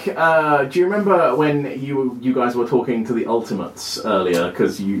like. Do you remember when you guys were talking to the Ultimates earlier?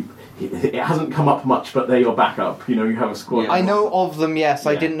 Because it hasn't come up much, but they're your backup. You know, you have a squad. Yeah. I know of them, yes.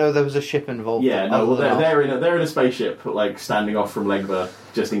 I Yeah. didn't know there was a ship involved. Yeah, no. Well, other than they're in a spaceship, like standing off from Legba,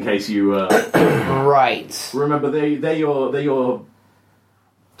 just in case you. Right. Remember, they're your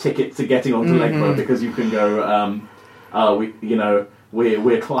ticket to getting onto Legba because you can go.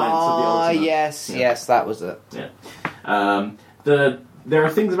 We're clients of the Ultimate. Yes, that was it. Yeah. There are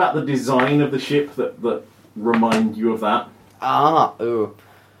things about the design of the ship that remind you of that. Ooh.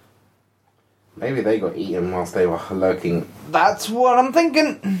 Maybe they got eaten whilst they were lurking. That's what I'm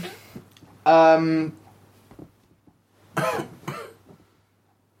thinking. Can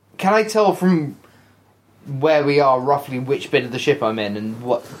I tell from where we are roughly which bit of the ship I'm in and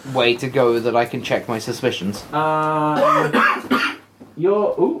what way to go that I can check my suspicions? From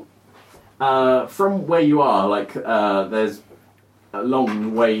where you are, like there's a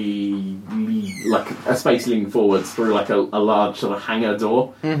long way, like a space leading forwards through like a large sort of hangar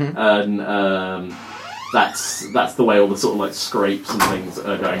door, and that's the way all the sort of like scrapes and things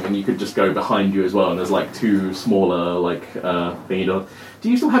are going. And you could just go behind you as well. And there's like two smaller like thingy doors. Do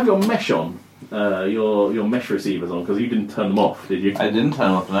you still have your mesh on? Your mesh receivers on, because you didn't turn them off, did you? I didn't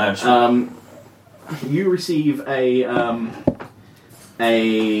turn off the mesh. You receive a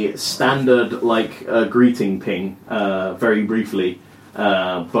standard like greeting ping very briefly,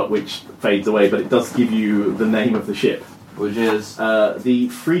 but which fades away. But it does give you the name of the ship, Which is... the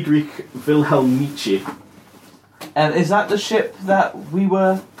Friedrich Wilhelm Nietzsche. And is that the ship that we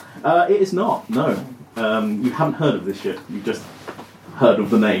were... It is not. No, you haven't heard of this ship. You just heard of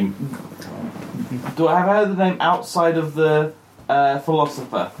the name. Do I have heard the name outside of the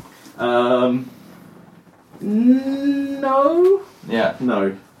philosopher? No. Yeah.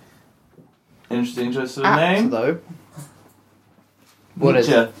 No. Interesting choice of Apt, name. though. What is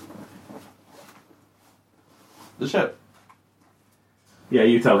Nietzsche. it? The ship. Yeah,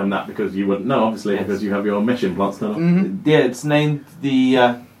 you tell him that because you wouldn't know, obviously, Yes. because you have your mesh implants done. Mm-hmm. Yeah, it's named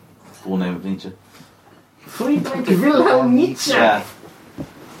the full name of Nietzsche. Friedrich Wilhelm Nietzsche. Yeah.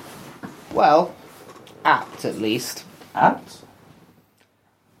 Well, apt at least. Apt?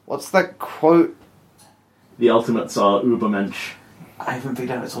 What's that quote? The Ultimates are Ubermensch. I haven't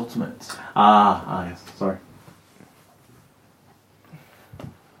figured out its ultimate. Yes, sorry.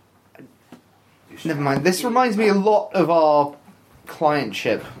 Never mind. This reminds me a lot of our client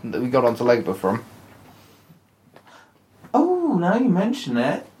ship that we got onto Legba from. Oh, now you mention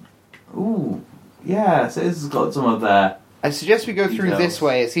it. Ooh. Yes, it has got some of their... I suggest we go through Details. this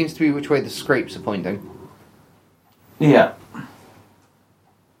way. It seems to be which way the scrapes are pointing. Yeah.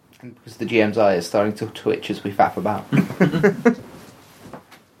 And because the GM's eye is starting to twitch as we faff about.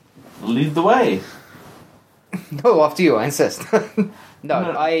 Lead the way. No, after you, I insist. no, No.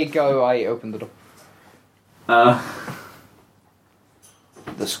 I open the door.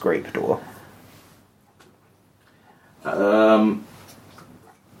 The scrape door. The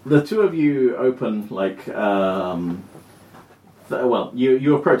two of you open, like, you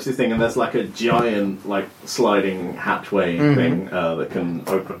approach this thing and there's like a giant, like, sliding hatchway thing that can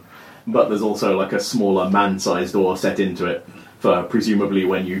open. But there's also like a smaller man-sized door set into it for presumably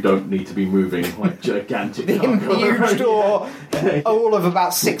when you don't need to be moving, like gigantic. The huge door, all of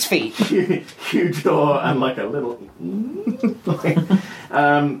about 6 feet. Huge door and like a little.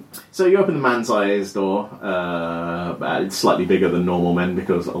 So you open the man-sized door. It's slightly bigger than normal men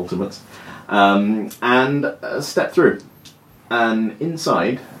because ultimates, and step through. And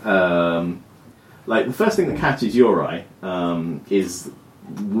inside, like the first thing that catches your eye is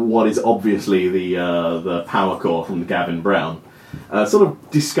what is obviously the power core from the Gavin Brown, sort of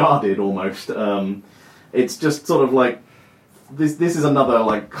discarded almost. It's just sort of like this is another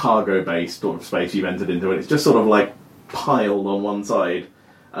like cargo based sort of space you've entered into, and it's just sort of like piled on one side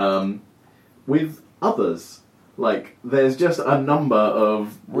with others. Like there's just a number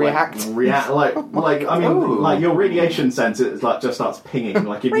of React. like I mean Ooh. like your radiation sensor is like just starts pinging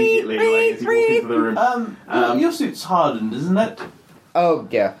like immediately like as you walk into the room. Your suit's hardened, isn't it? Oh,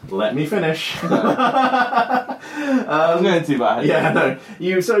 yeah. Let me finish. I was going to, but I had Yeah, no.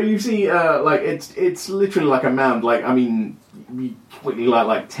 You see, like it's literally like a mound. Like I mean, you quickly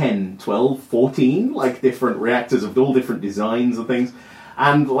like 10, 12, 14 like different reactors of all different designs and things,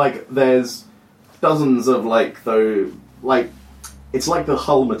 and like there's dozens of like it's like the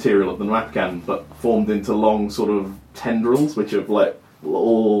hull material of the Napcan, but formed into long sort of tendrils, which have like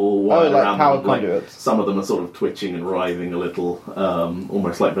all wired like around power them. Like, conduits. some of them are sort of twitching and writhing a little,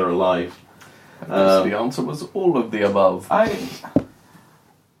 almost like they're alive. The answer was all of the above. I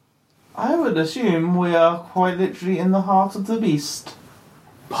would assume we are quite literally in the heart of the beast.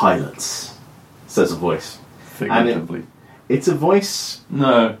 Pilots, says a voice. Figuratively. It's a voice.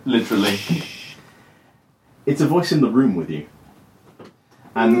 No, literally. It's a voice in the room with you,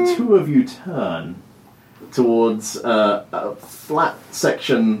 and the two of you turn towards a flat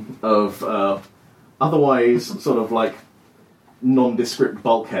section of otherwise sort of like nondescript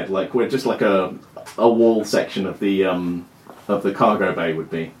bulkhead, like where just like a wall section of the cargo bay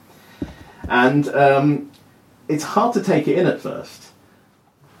would be, and it's hard to take it in at first,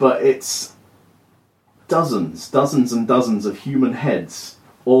 but it's dozens and dozens of human heads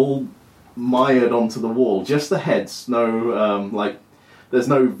all mired onto the wall. Just the heads, there's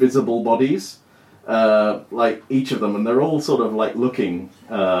no visible bodies, like each of them, and they're all sort of like looking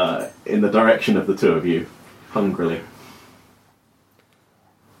in the direction of the two of you, hungrily.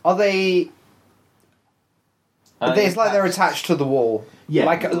 Are they? It's like they're attached to the wall. Yeah,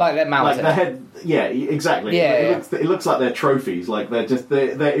 like they're mounted. Like the head, yeah, exactly. Yeah, it looks like they're trophies. Like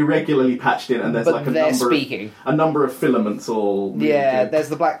they're irregularly patched in, and there's but like a number of filaments all. Yeah, there's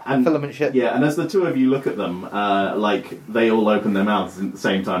the black filament shit. Yeah, and as the two of you look at them, like they all open their mouths at the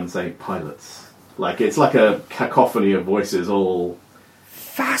same time and say "pilots." Like it's like a cacophony of voices all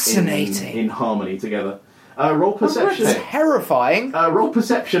fascinating in harmony together. Roll perception. Terrifying. Roll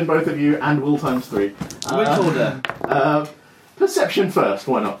perception, both of you, and will times 3. Which order? Perception first.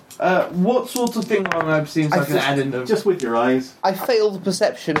 Why not? What sort of thing am I perceiving so I can add in the... Just with your eyes. I failed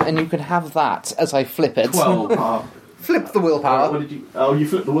perception, and you can have that as I flip it. 12. Flip the willpower. What did you? Oh, you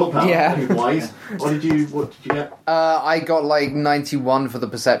flipped the willpower. Yeah. You're wise. What did you get? I got like 91 for the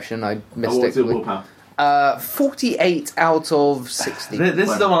perception. I missed What's it. your willpower? 48 out of 60.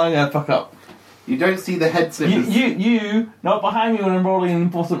 This is the one I'm going to fuck up. You don't see the head snippers. You, not behind me when I'm rolling an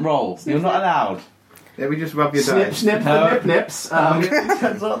important roll. You're not allowed. Yeah, we just rub your Snip, dice. snip, the nip nips.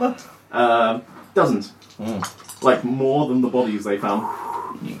 Dozens. Like more than the bodies they found.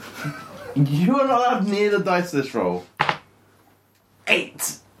 You are not allowed near the dice this roll.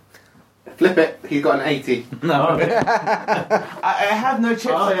 8. Flip it. He's got an 80. No. I have no chips.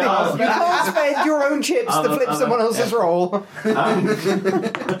 Oh, yeah. You can't spend your own chips to flip someone else's roll.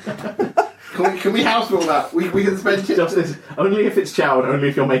 Can we house rule that? We can spend chips. Justice, only if it's Chow and only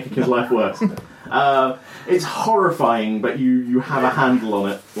if you're making his life worse. It's horrifying, but you have a handle on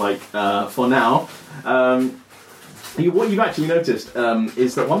it, like, for now. What you've actually noticed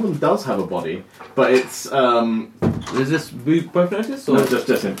is that one of them does have a body, but it's... Is this we both noticed? Or? No,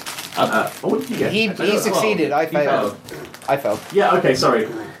 just him. What did you get? He succeeded, I failed. I failed. Yeah, okay, sorry.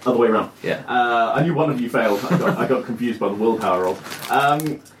 Other way around. Yeah. I knew one of you failed. I got confused by the willpower roll.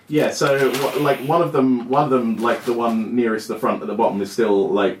 Yeah, so one of them, like the one nearest the front at the bottom, is still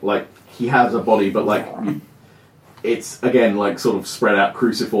like he has a body, but like it's again like sort of spread out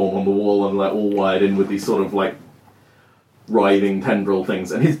cruciform on the wall and like all wired in with these sort of like writhing tendril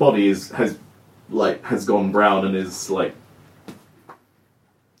things, and his body has gone brown and is like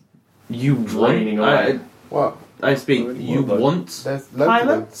draining away. What? I speak. You want There's loads of them.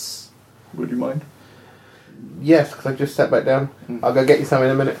 pilots? Would you mind? Yes, because I've just sat back down. I'll go get you some in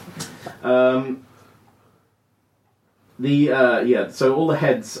a minute. So all the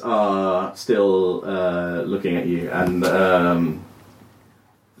heads are still looking at you, and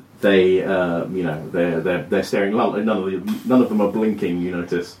they're staring. None of them are blinking. You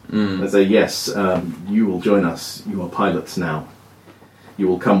notice. They say, "Yes, you will join us. You are pilots now. You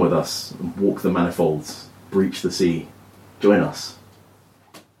will come with us, and walk the manifolds, breach the sea. Join us."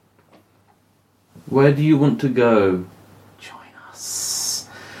 Where do you want to go? Join us.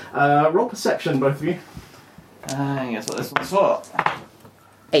 Roll perception, both of you. Guess what this one's for?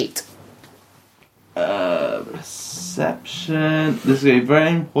 8. Perception. This is going to be very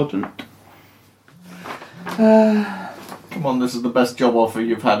important. Come on, this is the best job offer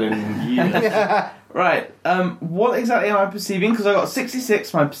you've had in years. Right. What exactly am I perceiving? Because I got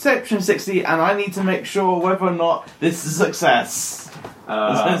 66, my perception 60, and I need to make sure whether or not this is a success.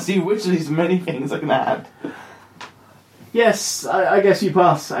 Let's see which of these many things I can add. Yes, I guess you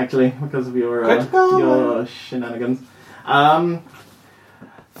pass, actually, because of your shenanigans.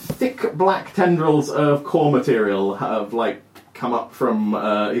 Thick black tendrils of core material have, like, come up from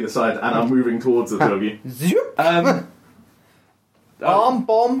either side and are moving towards the two of you. Zoop.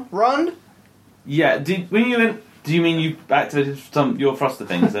 Bomb, run. Yeah, do you mean you activated your thruster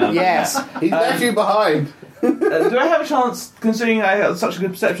things? Yes. He's left you behind. Do I have a chance, considering I have such a good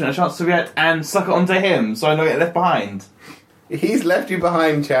perception, a chance to react and suck it onto him so I don't get left behind? He's left you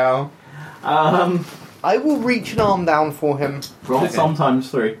behind, Chow. I will reach an arm down for him. Roll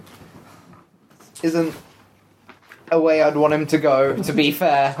sometimes 3. Isn't a way I'd want him to go, to be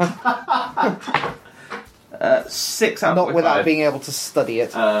fair. 6 out of Not without 5. being able to study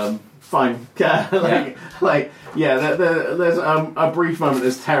it. Fine. There's a brief moment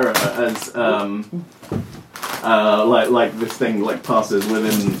as terror as like this thing like passes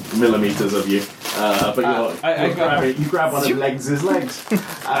within millimeters of you. But you grab one of Legs' legs.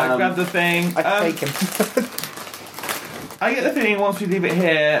 I grab the thing. I take him. I get the feeling once we leave it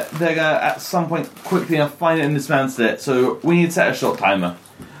here, they're gonna at some point quickly enough find it and dismantle it. So we need to set a short timer.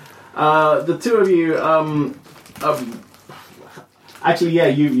 The two of you, actually, yeah,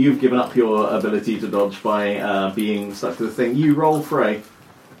 you've given up your ability to dodge by being stuck to the thing. You roll Frey.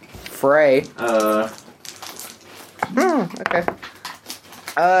 Frey. Okay.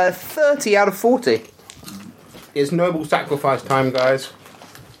 30 out of 40. It's noble sacrifice time, guys.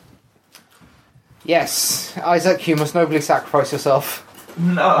 Yes, Isaac, you must nobly sacrifice yourself.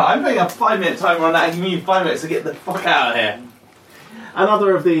 No, I'm putting a 5-minute timer on that and giving you 5 minutes to get the fuck out of here.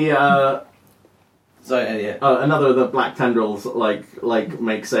 Another of the Yeah. another of the black tendrils like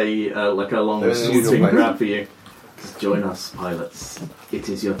makes a like a long There's a swooting noodle grab for you. Join us, pilots. It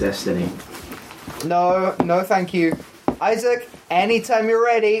is your destiny. No, thank you. Isaac, anytime you're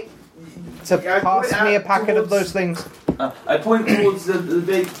ready to pass me a packet of those things. I point towards the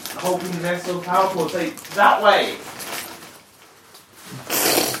big hulking nest of power cord, say, that way!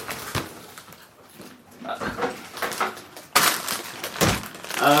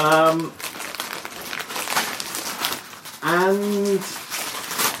 And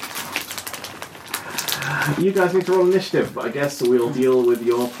you guys need to roll initiative, but I guess we'll deal with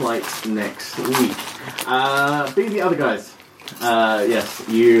your plight next week. Be the other guys. Yes,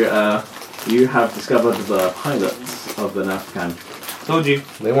 you have discovered the pilots of the Nafcan. Told you.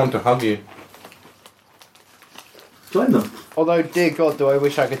 They want to hug you. Join them. Although, dear God, do I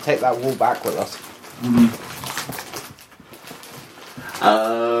wish I could take that wall back with us.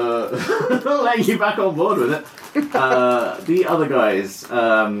 Letting you back on board with it. The other guys,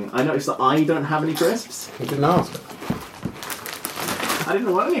 I noticed that I don't have any crisps. You didn't ask. I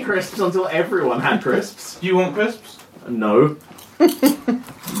didn't want any crisps until everyone had crisps. Do you want crisps? No.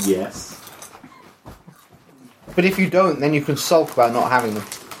 Yes. But if you don't, then you can sulk about not having them.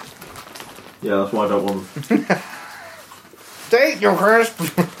 Yeah, that's why I don't want them. Take your crisp!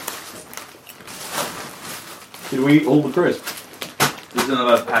 Did we eat all the crisps? There's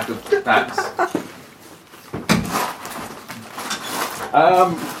another pack of packs.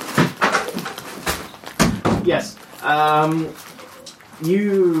 Yes.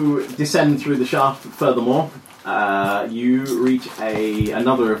 You descend through the shaft furthermore. You reach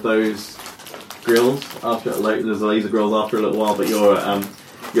another of those grills after there's laser grills after a little while, but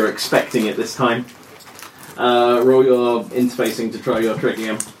you're expecting it this time. Roll your interfacing to try your trick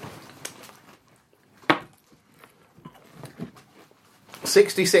again.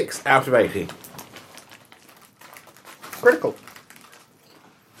 66 out of 80. Critical.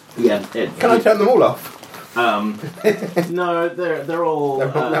 Yeah. Can I turn them all off? No, they're all.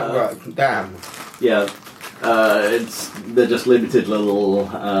 Damn. Yeah. They're just limited little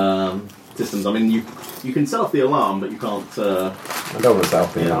systems. I mean, you can set off the alarm, but you can't. I don't want to set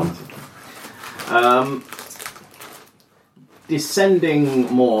off the alarm.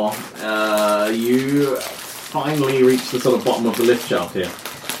 Descending more, you finally reach the sort of bottom of the lift shaft here.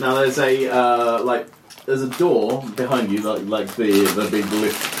 Now there's there's a door behind you, like the big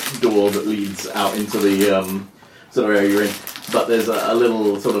lift door that leads out into the sort of area you're in. But there's a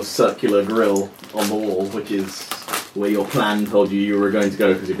little sort of circular grill on the wall, which is where your plan told you were going to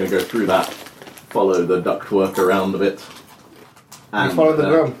go, because you're going to go through that, follow the ductwork around a bit. And, you follow the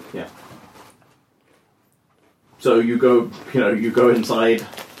grill? Yeah. So you go inside.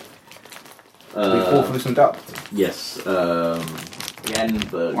 We fall through some duct. Yes. Again,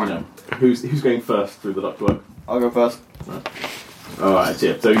 who's going first through the ductwork? I'll go first. Alright,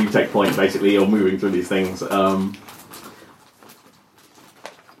 so you take point, basically, you're moving through these things.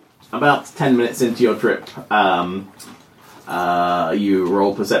 About 10 minutes into your trip, you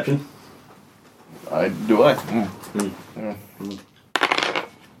roll perception. Do I?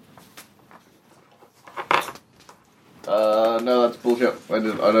 No, that's bullshit. I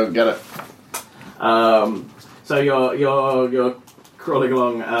don't get it. So you're crawling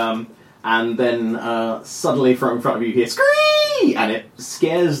along, and then suddenly from in front of you hear scream, and it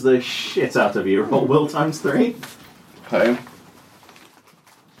scares the shit out of you. Roll will times 3. Okay.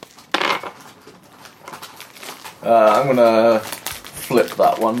 I'm gonna flip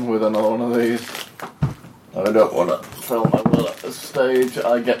that one with another one of these. I don't want it. fail my will at this stage.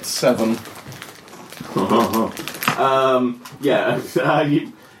 I get 7.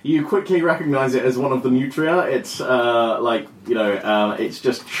 You quickly recognise it as one of the nutria. It's it's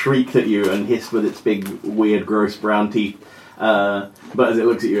just shrieked at you and hissed with its big, weird, gross brown teeth. But as it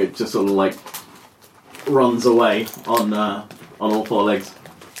looks at you, it just sort of like runs away on all 4 legs.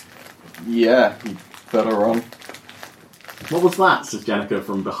 Yeah, you better run. What was that? Says Janica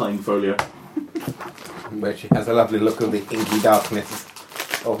from behind Folio. Where she has a lovely look of the inky darkness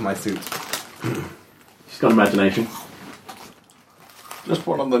of my suit. She's got imagination. Just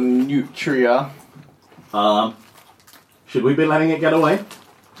one of the nutria. Should we be letting it get away?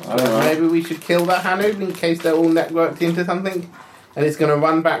 Maybe we should kill that Hanood in case they're all networked into something, and it's going to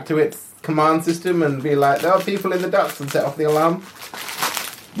run back to its command system and be like, there are people in the ducts, and set off the alarm.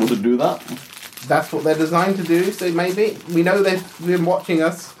 Would it do that? That's what they're designed to do, so maybe. We know they've been watching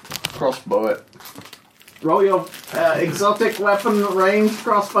us. Crossbow it. Roll your exotic weapon ranged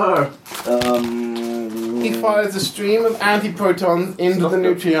crossbow. He fires a stream of antiprotons into the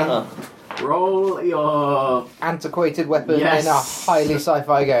nutria. Roll your... Antiquated weapon Yes. in a highly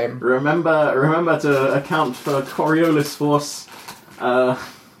sci-fi game. Remember to account for Coriolis force. No,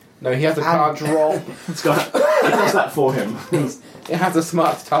 he has a And drop. It does that for him. It has a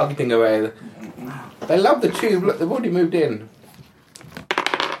smart targeting array. They love the tube. Look, they've already moved in.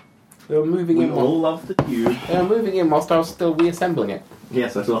 They were moving We in. all love the cube. They were moving in whilst I was still reassembling it.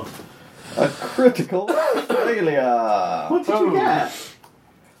 Yes, I saw. A critical failure. What did you get?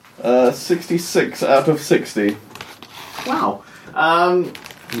 66 out of 60. Wow.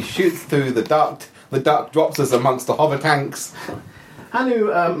 He shoots through the duct. The duct drops us amongst the hover tanks.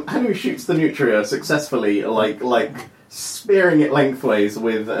 Hanu shoots the nutria successfully, like spearing it lengthways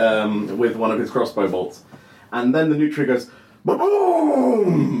with one of his crossbow bolts, and then the nutria goes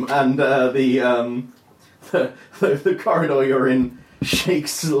boom, and the corridor you're in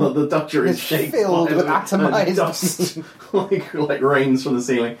shakes. The ductria is It's shakes filled by with the atomized- dust, like rains from the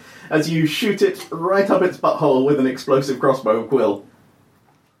ceiling, as you shoot it right up its butthole with an explosive crossbow quill.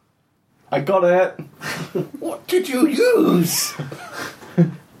 I got it. What did you use?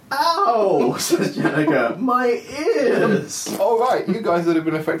 Ow! Says Janica. My ears! All right, you guys would have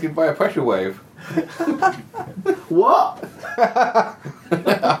been affected by a pressure wave. What?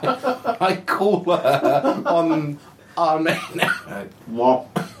 I call her on our name. Womp.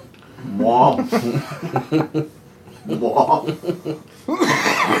 Womp. Womp.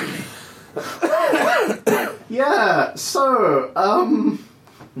 Yeah, so,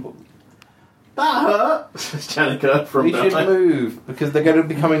 that hurt, says Janica from We should behind. move, because they're going to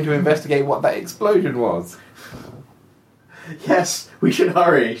be coming to investigate what that explosion was. Yes, we should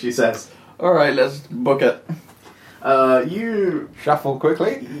hurry, she says. Alright, let's book it. You Shuffle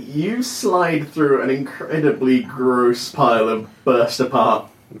quickly. slide through an incredibly gross pile of burst apart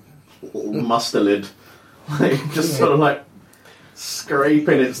mustelid. Like, just sort of like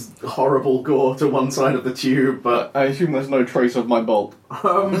scraping its horrible gore to one side of the tube, but I assume there's no trace of my bolt.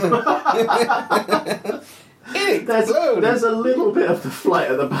 there's a little bit of the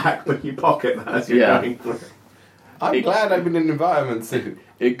flight at the back, but you pocket that as you're going through. I'm glad I'm in an environment suit.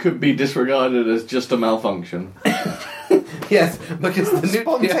 It could be disregarded as just a malfunction. Yes, because the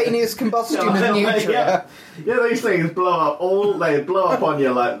Spontaneous combustion of nutria. Yeah, these things blow up they blow up on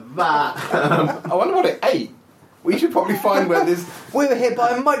you like that. I wonder what it ate. We should probably find where this... We were hit by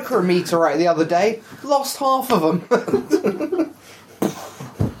a micrometeorite the other day. Lost half of them.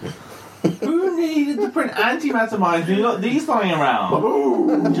 Who needed to print antimatter mines when you got these lying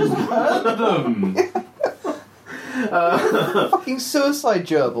around? Just hurt them. Fucking suicide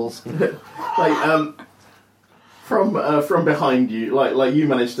gerbils. Like from behind you, like you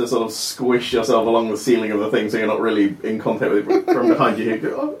managed to sort of squish yourself along the ceiling of the thing, so you're not really in contact with it. But from behind you, you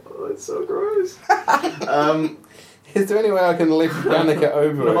go, oh, it's so gross. Is there any way I can lift Danica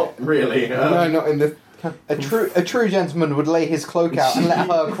over it? Not really. No, not in this... A true gentleman would lay his cloak out and let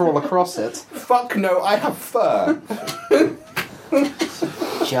her crawl across it. Fuck no, I have fur.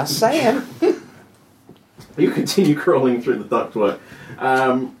 Just saying. You continue crawling through the ductwork.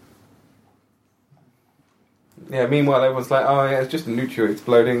 Yeah, meanwhile everyone's like, oh yeah, it's just a nutria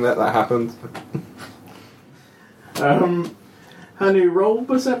exploding, that happens. Hanu, roll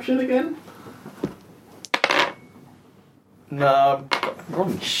perception again. No, I'm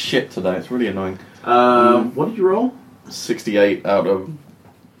rolling shit today. It's really annoying. What did you roll? 68 out of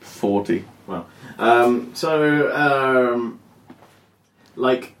 40. Well,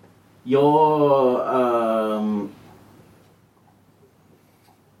 like you're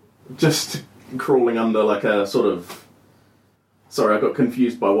just crawling under like a sort of Sorry, I got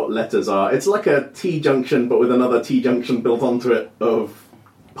confused by what letters are. It's like a T-junction, but with another T-junction built onto it of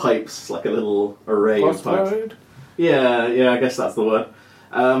pipes, like a little array of pipes. Crossroad? Yeah, I guess that's the word.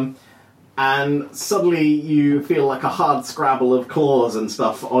 And suddenly you feel like a hard scrabble of claws and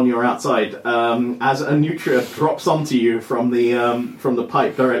stuff on your outside as a nutria drops onto you from the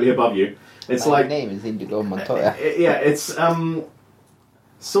pipe directly above you. It's My like name is Indigo Montoya. it's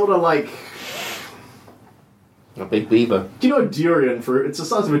sort of like, A big beaver. do you know a durian fruit? It's the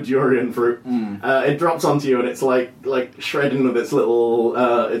size of a durian fruit. It drops onto you and it's like shredding with its little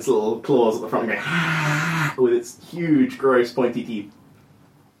claws at the front, going with its huge, gross, pointy teeth.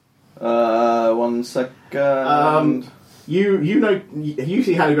 1 second. You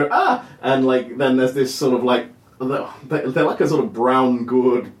see how you go and like then there's this sort of like they're like a sort of brown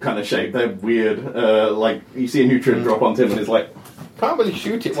gourd kind of shape. They're weird. Like you see a nutrient drop onto him and it's like Can't really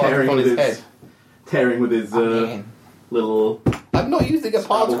shoot it while it's on his head. tearing with his little. I'm not using a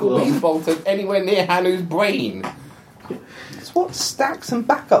particle beam bolter anywhere near Hanu's brain. That's what stacks and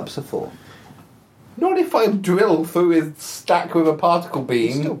backups are for. Not if I drill through his stack with a particle Still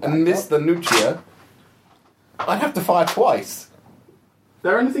beam back and miss up. the nutria. I'd have to fire twice. Is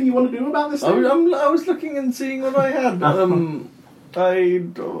there anything you want to do about this thing? I was looking and seeing what I had. I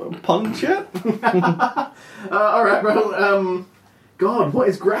punch it. All right. Well, God, what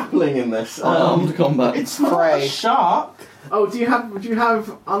is grappling in this? Armed combat. It's not Prey. a shark. Oh, do you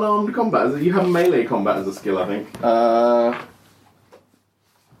have unarmed combat? You have melee combat as a skill, I think.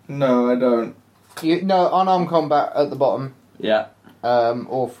 No, I don't. No, unarmed combat at the bottom. Yeah.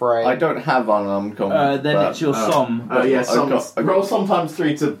 Or fray. I don't have unarmed combat. Then it's your som. Yeah, I got- roll sometimes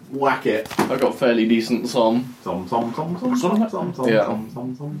 3 to whack it. I got fairly decent som. Som. Yeah.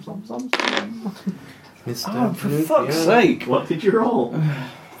 Oh, for fuck's sake. What did you roll?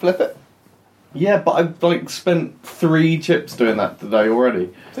 Flip it. Yeah, but I've spent 3 chips doing that today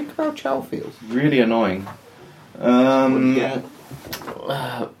already. Think about Chelfield. Really annoying. Yeah.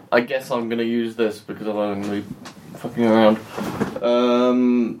 I guess I'm gonna use this because I'm going to be fucking around.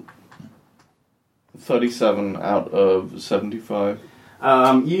 37 out of 75.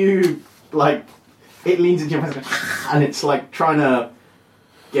 You it leans into your face and it's like trying to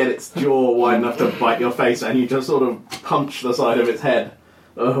get its jaw wide enough to bite your face, and you just sort of punch the side of its head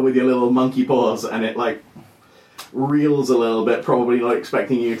with your little monkey paws, and it like reels a little bit, probably not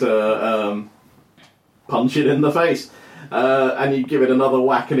expecting you to punch it in the face. And you give it another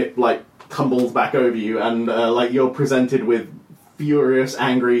whack, and it like tumbles back over you, and like you're presented with furious,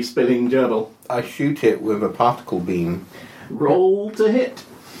 angry, spilling gerbil. I shoot it with a particle beam. Roll to hit.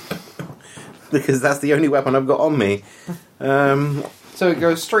 Because that's the only weapon I've got on me. So it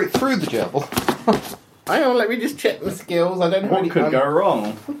goes straight through the gerbil. Hang on, let me just check my skills. I don't have What any... could go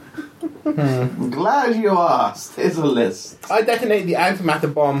wrong? Glad you asked. Here's a list. I detonate the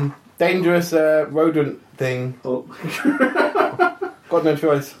antimatter bomb. Dangerous rodent thing. Oh. Got no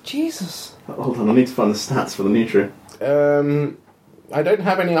choice. Jesus. Hold on, I need to find the stats for the Nutria. I don't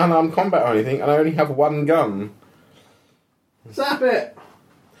have any unarmed combat or anything, and I only have one gun. Zap it!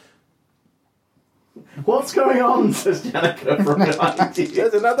 What's going on? Says Janica from behind you.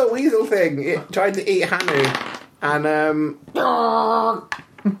 There's another weasel thing. It tried to eat Hanu. And,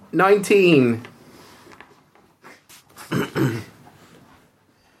 19.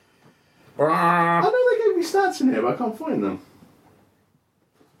 I know they gave me stats in here, but I can't find them.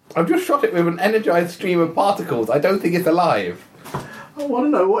 I've just shot it with an energized stream of particles. I don't think it's alive. I want to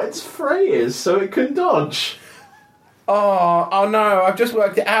know what its fray is so it can dodge. Oh no, I've just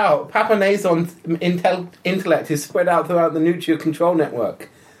worked it out. Papa Nazon's intellect is spread out throughout the Nutria control network.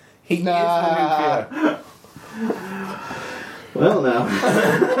 He is the Nutria. Well, now.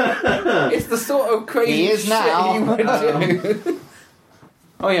 It's the sort of crazy He is shit now. he would do.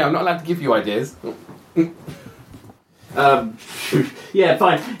 Oh yeah, I'm not allowed to give you ideas. Yeah,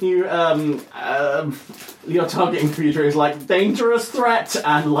 fine. Your targeting feature is like dangerous threat,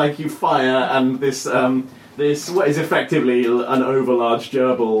 and like you fire, and this what is effectively an overlarge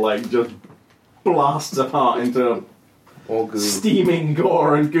gerbil like just blasts apart into Or goo. steaming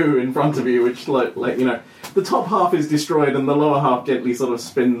gore and goo in front of you, which like the top half is destroyed and the lower half gently sort of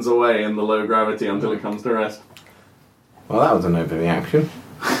spins away in the low gravity until it comes to rest. Well, that was an overreaction.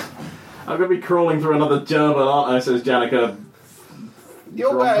 I'm going to be crawling through another gerbil, aren't I? Says Janica.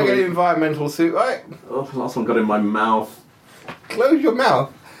 You're wearing an environmental suit, right? Oh, the last one got in my mouth. Close your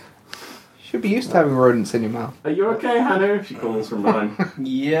mouth. Should be used to having rodents in your mouth. Are you okay, Hanu? She calls from behind.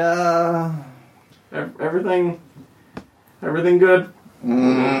 Yeah. Everything good?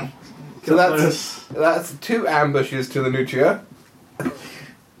 So that's 2 ambushes to the Nutria.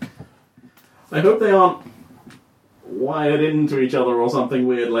 I hope they aren't wired into each other or something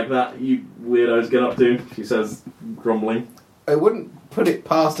weird like that you weirdos get up to, she says, grumbling. I wouldn't put it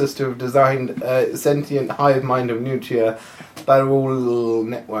past us to have designed a sentient hive mind of Nutria that are all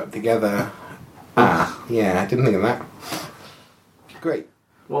networked together. Yeah, I didn't think of that. Great.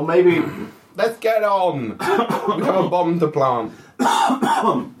 Well, maybe... Let's get on! We have a bomb to plant.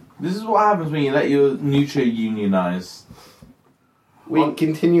 This is what happens when you let your Nutria unionize. We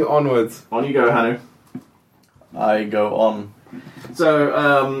continue onwards. On you go, Hanu. I go on.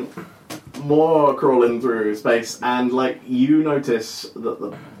 So, more crawling through space, and, like, you notice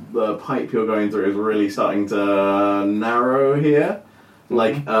that the pipe you're going through is really starting to narrow here.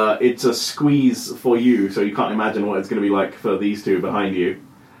 Like, it's a squeeze for you, so you can't imagine what it's going to be like for these two behind you.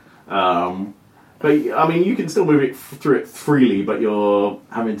 But, I mean, you can still move it through it freely, but you're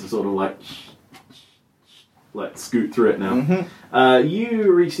having to sort of, like scoot through it now.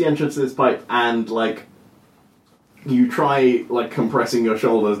 You reach the entrance to this pipe, and, like, you try, like, compressing your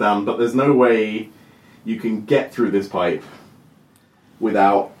shoulders down, but there's no way you can get through this pipe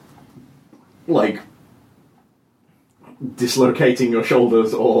without, like, dislocating your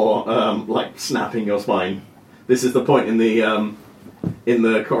shoulders or, like, snapping your spine. This is the point in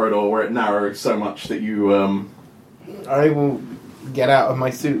the corridor where it narrows so much that you, I will get out of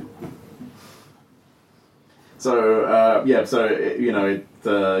my suit. So, you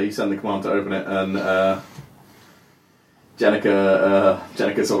send the command to open it, and,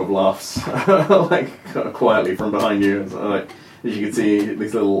 Jenica sort of laughs, like, quietly from behind you. So, like, as you can see,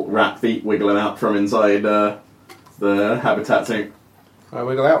 these little rat feet wiggling out from inside, the habitat sink. I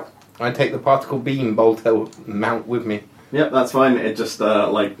wiggle out. I take the particle beam bolter mount with me. Yep, that's fine. It just,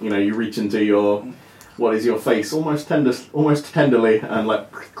 you reach into your face almost tenderly, and, like,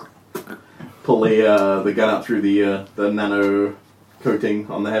 pull the gun out through the nano coating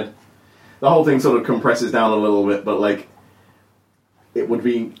on the head. The whole thing sort of compresses down a little bit, but, like, it would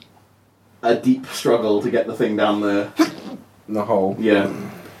be a deep struggle to get the thing down there. The hole. Yeah.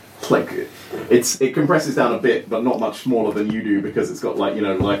 Like, it compresses down a bit, but not much smaller than you do, because it's got, like,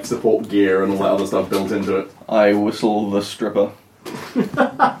 life support gear and all that other stuff built into it. I whistle the stripper.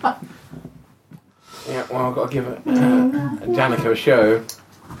 Yeah, well, I've got to give Janica a show.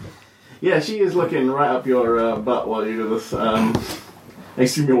 Yeah, she is looking right up your butt while you do this. I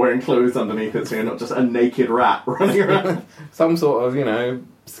assume you're wearing clothes underneath it, so you're not just a naked rat running around. Some sort of,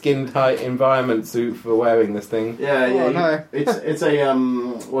 skin-tight environment suit for wearing this thing. Yeah, yeah. Oh, no. It's a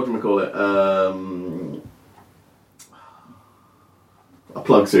what do we call it? A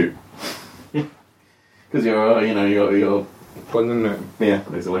plug suit. Because you're Plugged in it. yeah,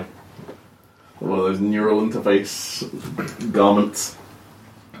 basically one of those neural interface garments.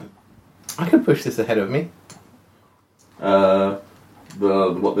 I could push this ahead of me. The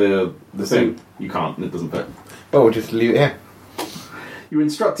suit you can't. It doesn't fit. Oh, we'll just leave it here. You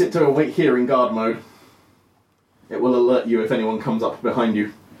instruct it to await here in guard mode. It will alert you if anyone comes up behind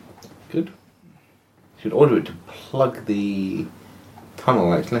you. Good. Should order it to plug the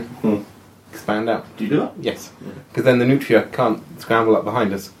tunnel, actually. Expand out. Do you do that? Yes. Because then the Nutria can't scramble up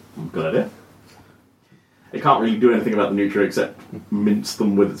behind us. Good idea. It can't really do anything about the Nutria except mince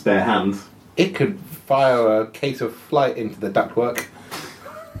them with its bare hands. It could fire a case of flight into the ductwork.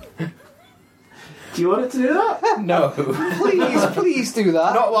 Do you want it to do that? No. Please do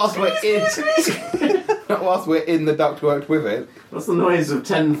that. Not whilst we're in. Not whilst we're in the ductwork with it. That's the noise of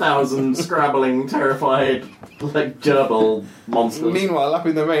 10,000 scrabbling, terrified, like, gerbil monsters. Meanwhile, up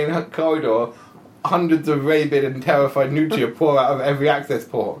in the main corridor, hundreds of rabid and terrified Nutria pour out of every access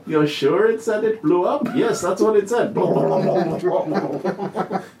port. You're sure it said it blew up? Yes, that's what it said.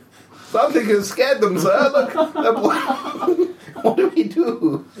 Something has scared them, sir. Look. What do we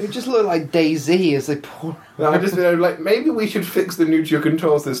do? It just looked like DayZ as they pour. I just maybe we should fix the Nutria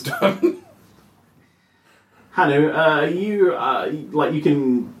control system. Hanu, you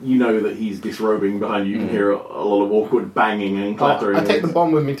know that he's disrobing behind you. You can hear a lot of awkward banging and clattering. I take the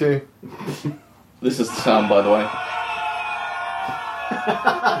bomb with me too. This is the sound, by the way.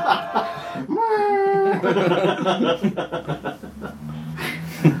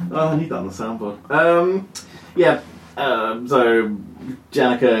 Oh, I need that on the soundboard. So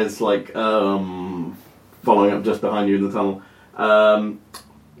Janica is like following up just behind you in the tunnel.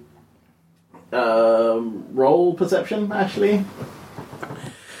 Roll perception, Ashley.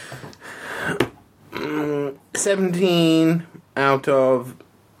 17 out of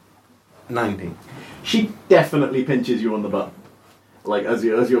 90. She definitely pinches you on the butt, like as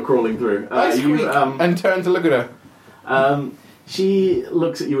you're crawling through. I squeak and turn to look at her. She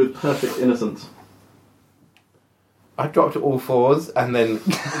looks at you with perfect innocence. I drop to all fours and then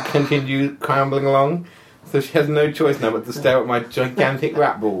continue scrambling along. So she has no choice now but to stare at my gigantic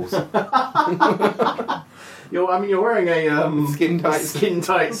rat balls. You're wearing a Skin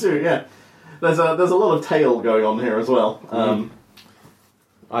tight suit. Yeah. There's a lot of tail going on here as well.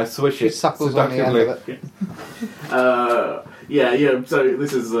 I swish She it suckles on the end seductively. of it. Yeah. So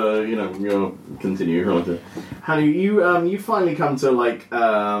this is you'll continue. How you finally come to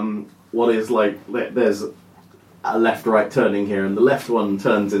what is there's a left-right turning here, and the left one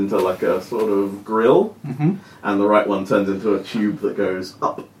turns into like a sort of grill, and the right one turns into a tube that goes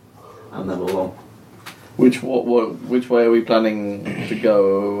up and then along. Which way are we planning to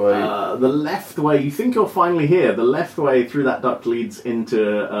go? The left way. You think you're finally here. The left way through that duct leads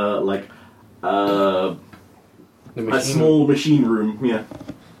into a small machine room. Yeah.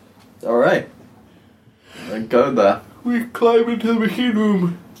 All right. Then go there. We climb into the machine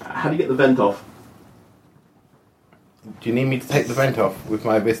room. How do you get the vent off? Do you need me to take the vent off with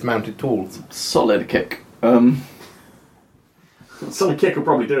my wrist-mounted tools? Solid kick. Solid kick will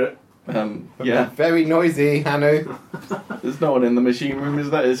probably do it. Yeah. Very noisy, Hanu. There's no one in the machine room, is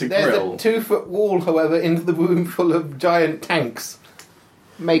there? It's a There's grill. a 2-foot wall, however, into the room full of giant tanks.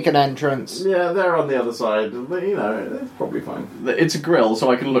 Make an entrance. Yeah, they're on the other side. But, it's probably fine. It's a grill, so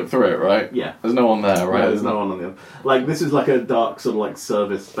I can look through it, right? Yeah. There's no one there, right? No, there's no one on the other. This is like a dark sort of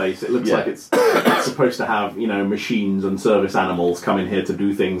service space. It looks Yeah. like it's supposed to have, machines and service animals come in here to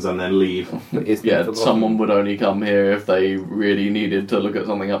do things and then leave. It's Yeah, forgotten. someone would only come here if they really needed to look at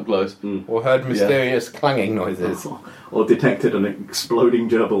something up close. Or heard mysterious clanging noises. Or detected an exploding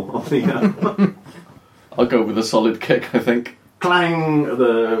gerbil on the... I'll go with a solid kick, I think. Clang!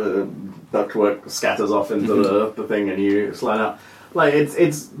 The ductwork scatters off into the thing and you slide out.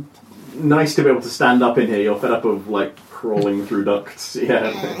 It's nice to be able to stand up in here. You're fed up of, crawling through ducts. Yeah.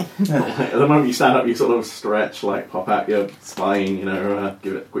 At the moment you stand up, you sort of stretch, pop out your spine,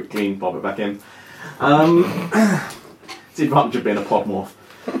 give it a quick clean, pop it back in. It's the advantage of being a podmorph.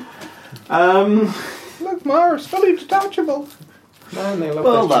 Look, Mars, fully detachable. Man, they love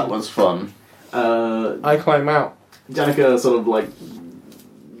Well, that that was fun. I climb out. Janica sort of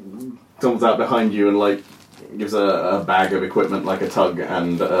comes out behind you and gives a bag of equipment like a tug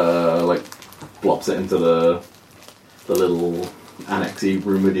and plops it into the little annexy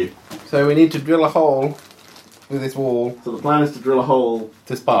room with you. So we need to drill a hole through this wall So the plan is to drill a hole,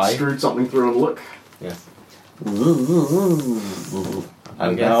 to spy. extrude something through and look. Yes.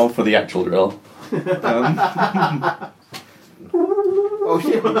 And now for the actual drill. Oh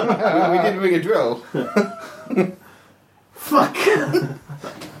shit! we didn't bring a drill. Fuck!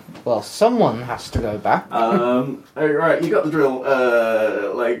 Well, someone has to go back. Right, you got the drill.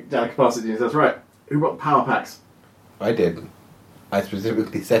 Janica passes it to you and says, right, who brought the power packs? I did. I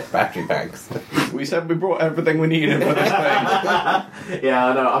specifically said battery packs. We said we brought everything we needed for this thing.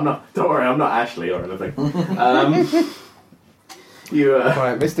 Yeah, no, I'm not. Don't worry, I'm not Ashley or anything.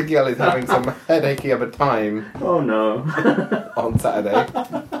 Right, Mr. Gill is having some headachy of a time Oh no. on Saturday.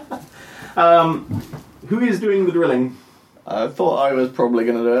 Who is doing the drilling? I thought I was probably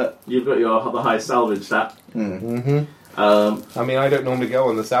going to do it. You've got the high salvage stat. Mm-hmm. I mean, I don't normally go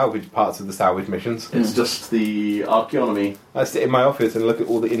on the salvage parts of the salvage missions. It's just the archaeonomy. I sit in my office and look at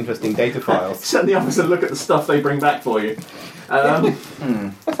all the interesting data files. Sit in the office and look at the stuff they bring back for you.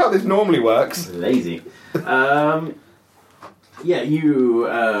 That's how this normally works. Lazy. Yeah, you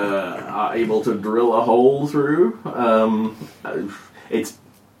are able to drill a hole through. It's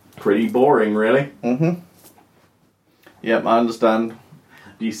pretty boring, really. Mm-hmm. Yep, I understand.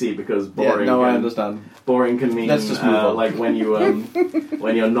 Do you see? Because boring. Yeah, no, I understand. Boring can mean Let's just move on. when you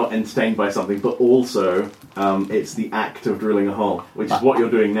when you're not entertained by something, but also it's the act of drilling a hole, which is what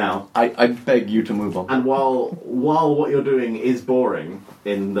you're doing now. I beg you to move on. And while what you're doing is boring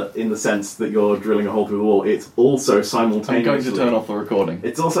in the sense that you're drilling a hole through the wall, it's also simultaneously. I'm going to turn off the recording.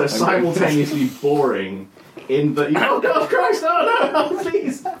 It's also simultaneously boring in that. Oh God, Christ! No,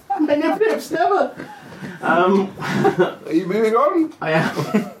 please, my nips, never. Are you moving on? I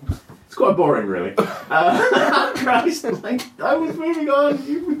am. It's quite boring, really. Christ, I was moving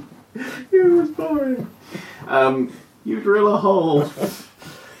on. You was boring. You drill a hole.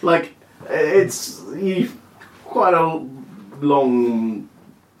 It's quite a long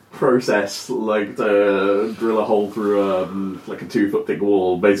process, to drill a hole through a 2-foot thick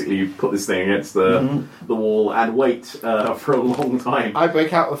wall. Basically, you put this thing against the wall and wait for a long time. I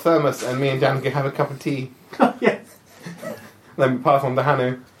break out the thermos and me and Danica have a cup of tea. Yes. Then we pass on to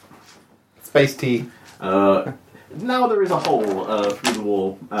Hanu. Space tea. Now there is a hole through the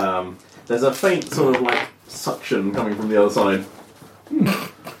wall. There's a faint sort of suction coming from the other side.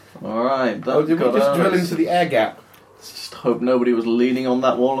 Alright, Oh, did we just drill into the air gap? It's just a hope nobody was leaning on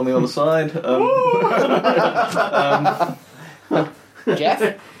that wall on the other side.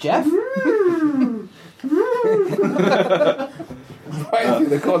 Jeff? Right through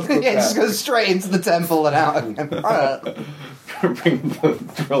the cortical Yeah, just trap. goes straight into the temple and out again. Bring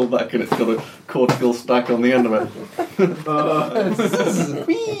the drill back and it's got a cortical stack on the end of it.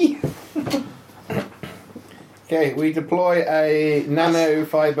 Whee! Okay, we deploy a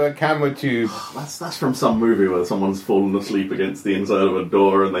nanofiber camera tube. That's from some movie where someone's fallen asleep against the inside of a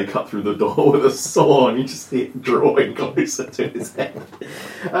door and they cut through the door with a saw and you just see it drawing closer to his head.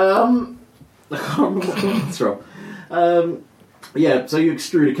 I can't remember what it's from. Yeah, so you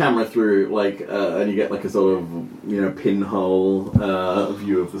extrude a camera through, and you get like a sort of, pinhole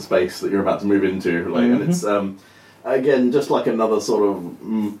view of the space that you're about to move into, and it's again just like another sort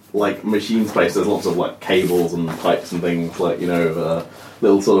of machine space. There's lots of cables and pipes and things,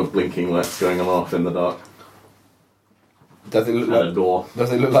 little sort of blinking lights going on off in the dark. Does it look And a like? door.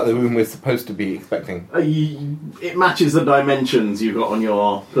 Does it look like the room we're supposed to be expecting? It matches the dimensions you got on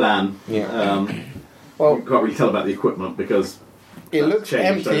your plan. Yeah. You Well, can't really tell about the equipment because it that's looks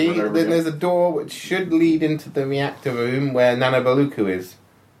changed empty. over and over Then again. there's a door which should lead into the reactor room where Nanobaluku is.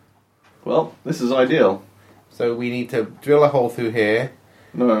 Well, this is ideal. So we need to drill a hole through here.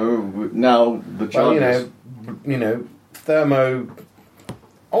 No, now the Well, charges. thermo.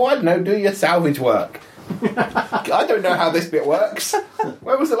 Oh, I don't know. Do your salvage work. I don't know how this bit works.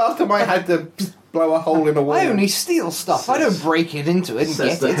 When was the last time I had to blow a hole in a wall? I only steal stuff. I don't break it into it and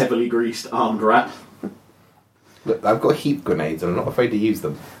says get the it. heavily greased armed rat. Look, I've got heat grenades and I'm not afraid to use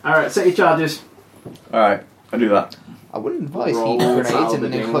them. Alright, set your charges. Alright, I do that. I wouldn't advise Roll heat grenades in an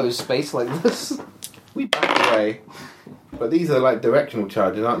salvaging. enclosed space like this. We back away. But these are directional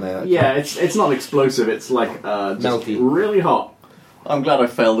charges, aren't they? Yeah, it's not explosive, it's just Melty. really hot. I'm glad I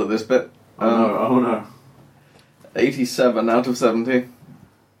failed at this bit. Oh no. 87 out of 70.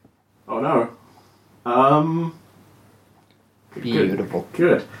 Oh no. Beautiful.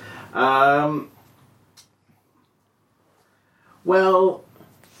 Good. Well,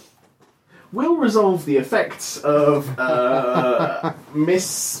 we'll resolve the effects of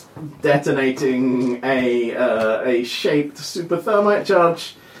mis-detonating a shaped super thermite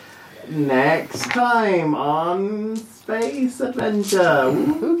charge next time on Space Adventure.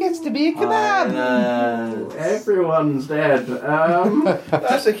 Who gets to be a kebab? Everyone's dead.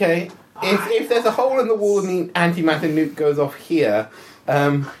 That's okay. If there's a hole in the wall and the antimatter nuke goes off here,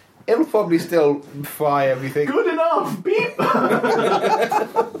 it'll probably still fry everything. Good enough. Beep.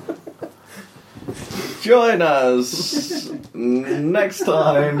 Join us next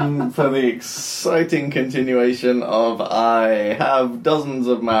time for the exciting continuation of I Have Dozens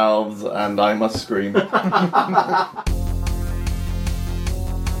of Mouths and I Must Scream.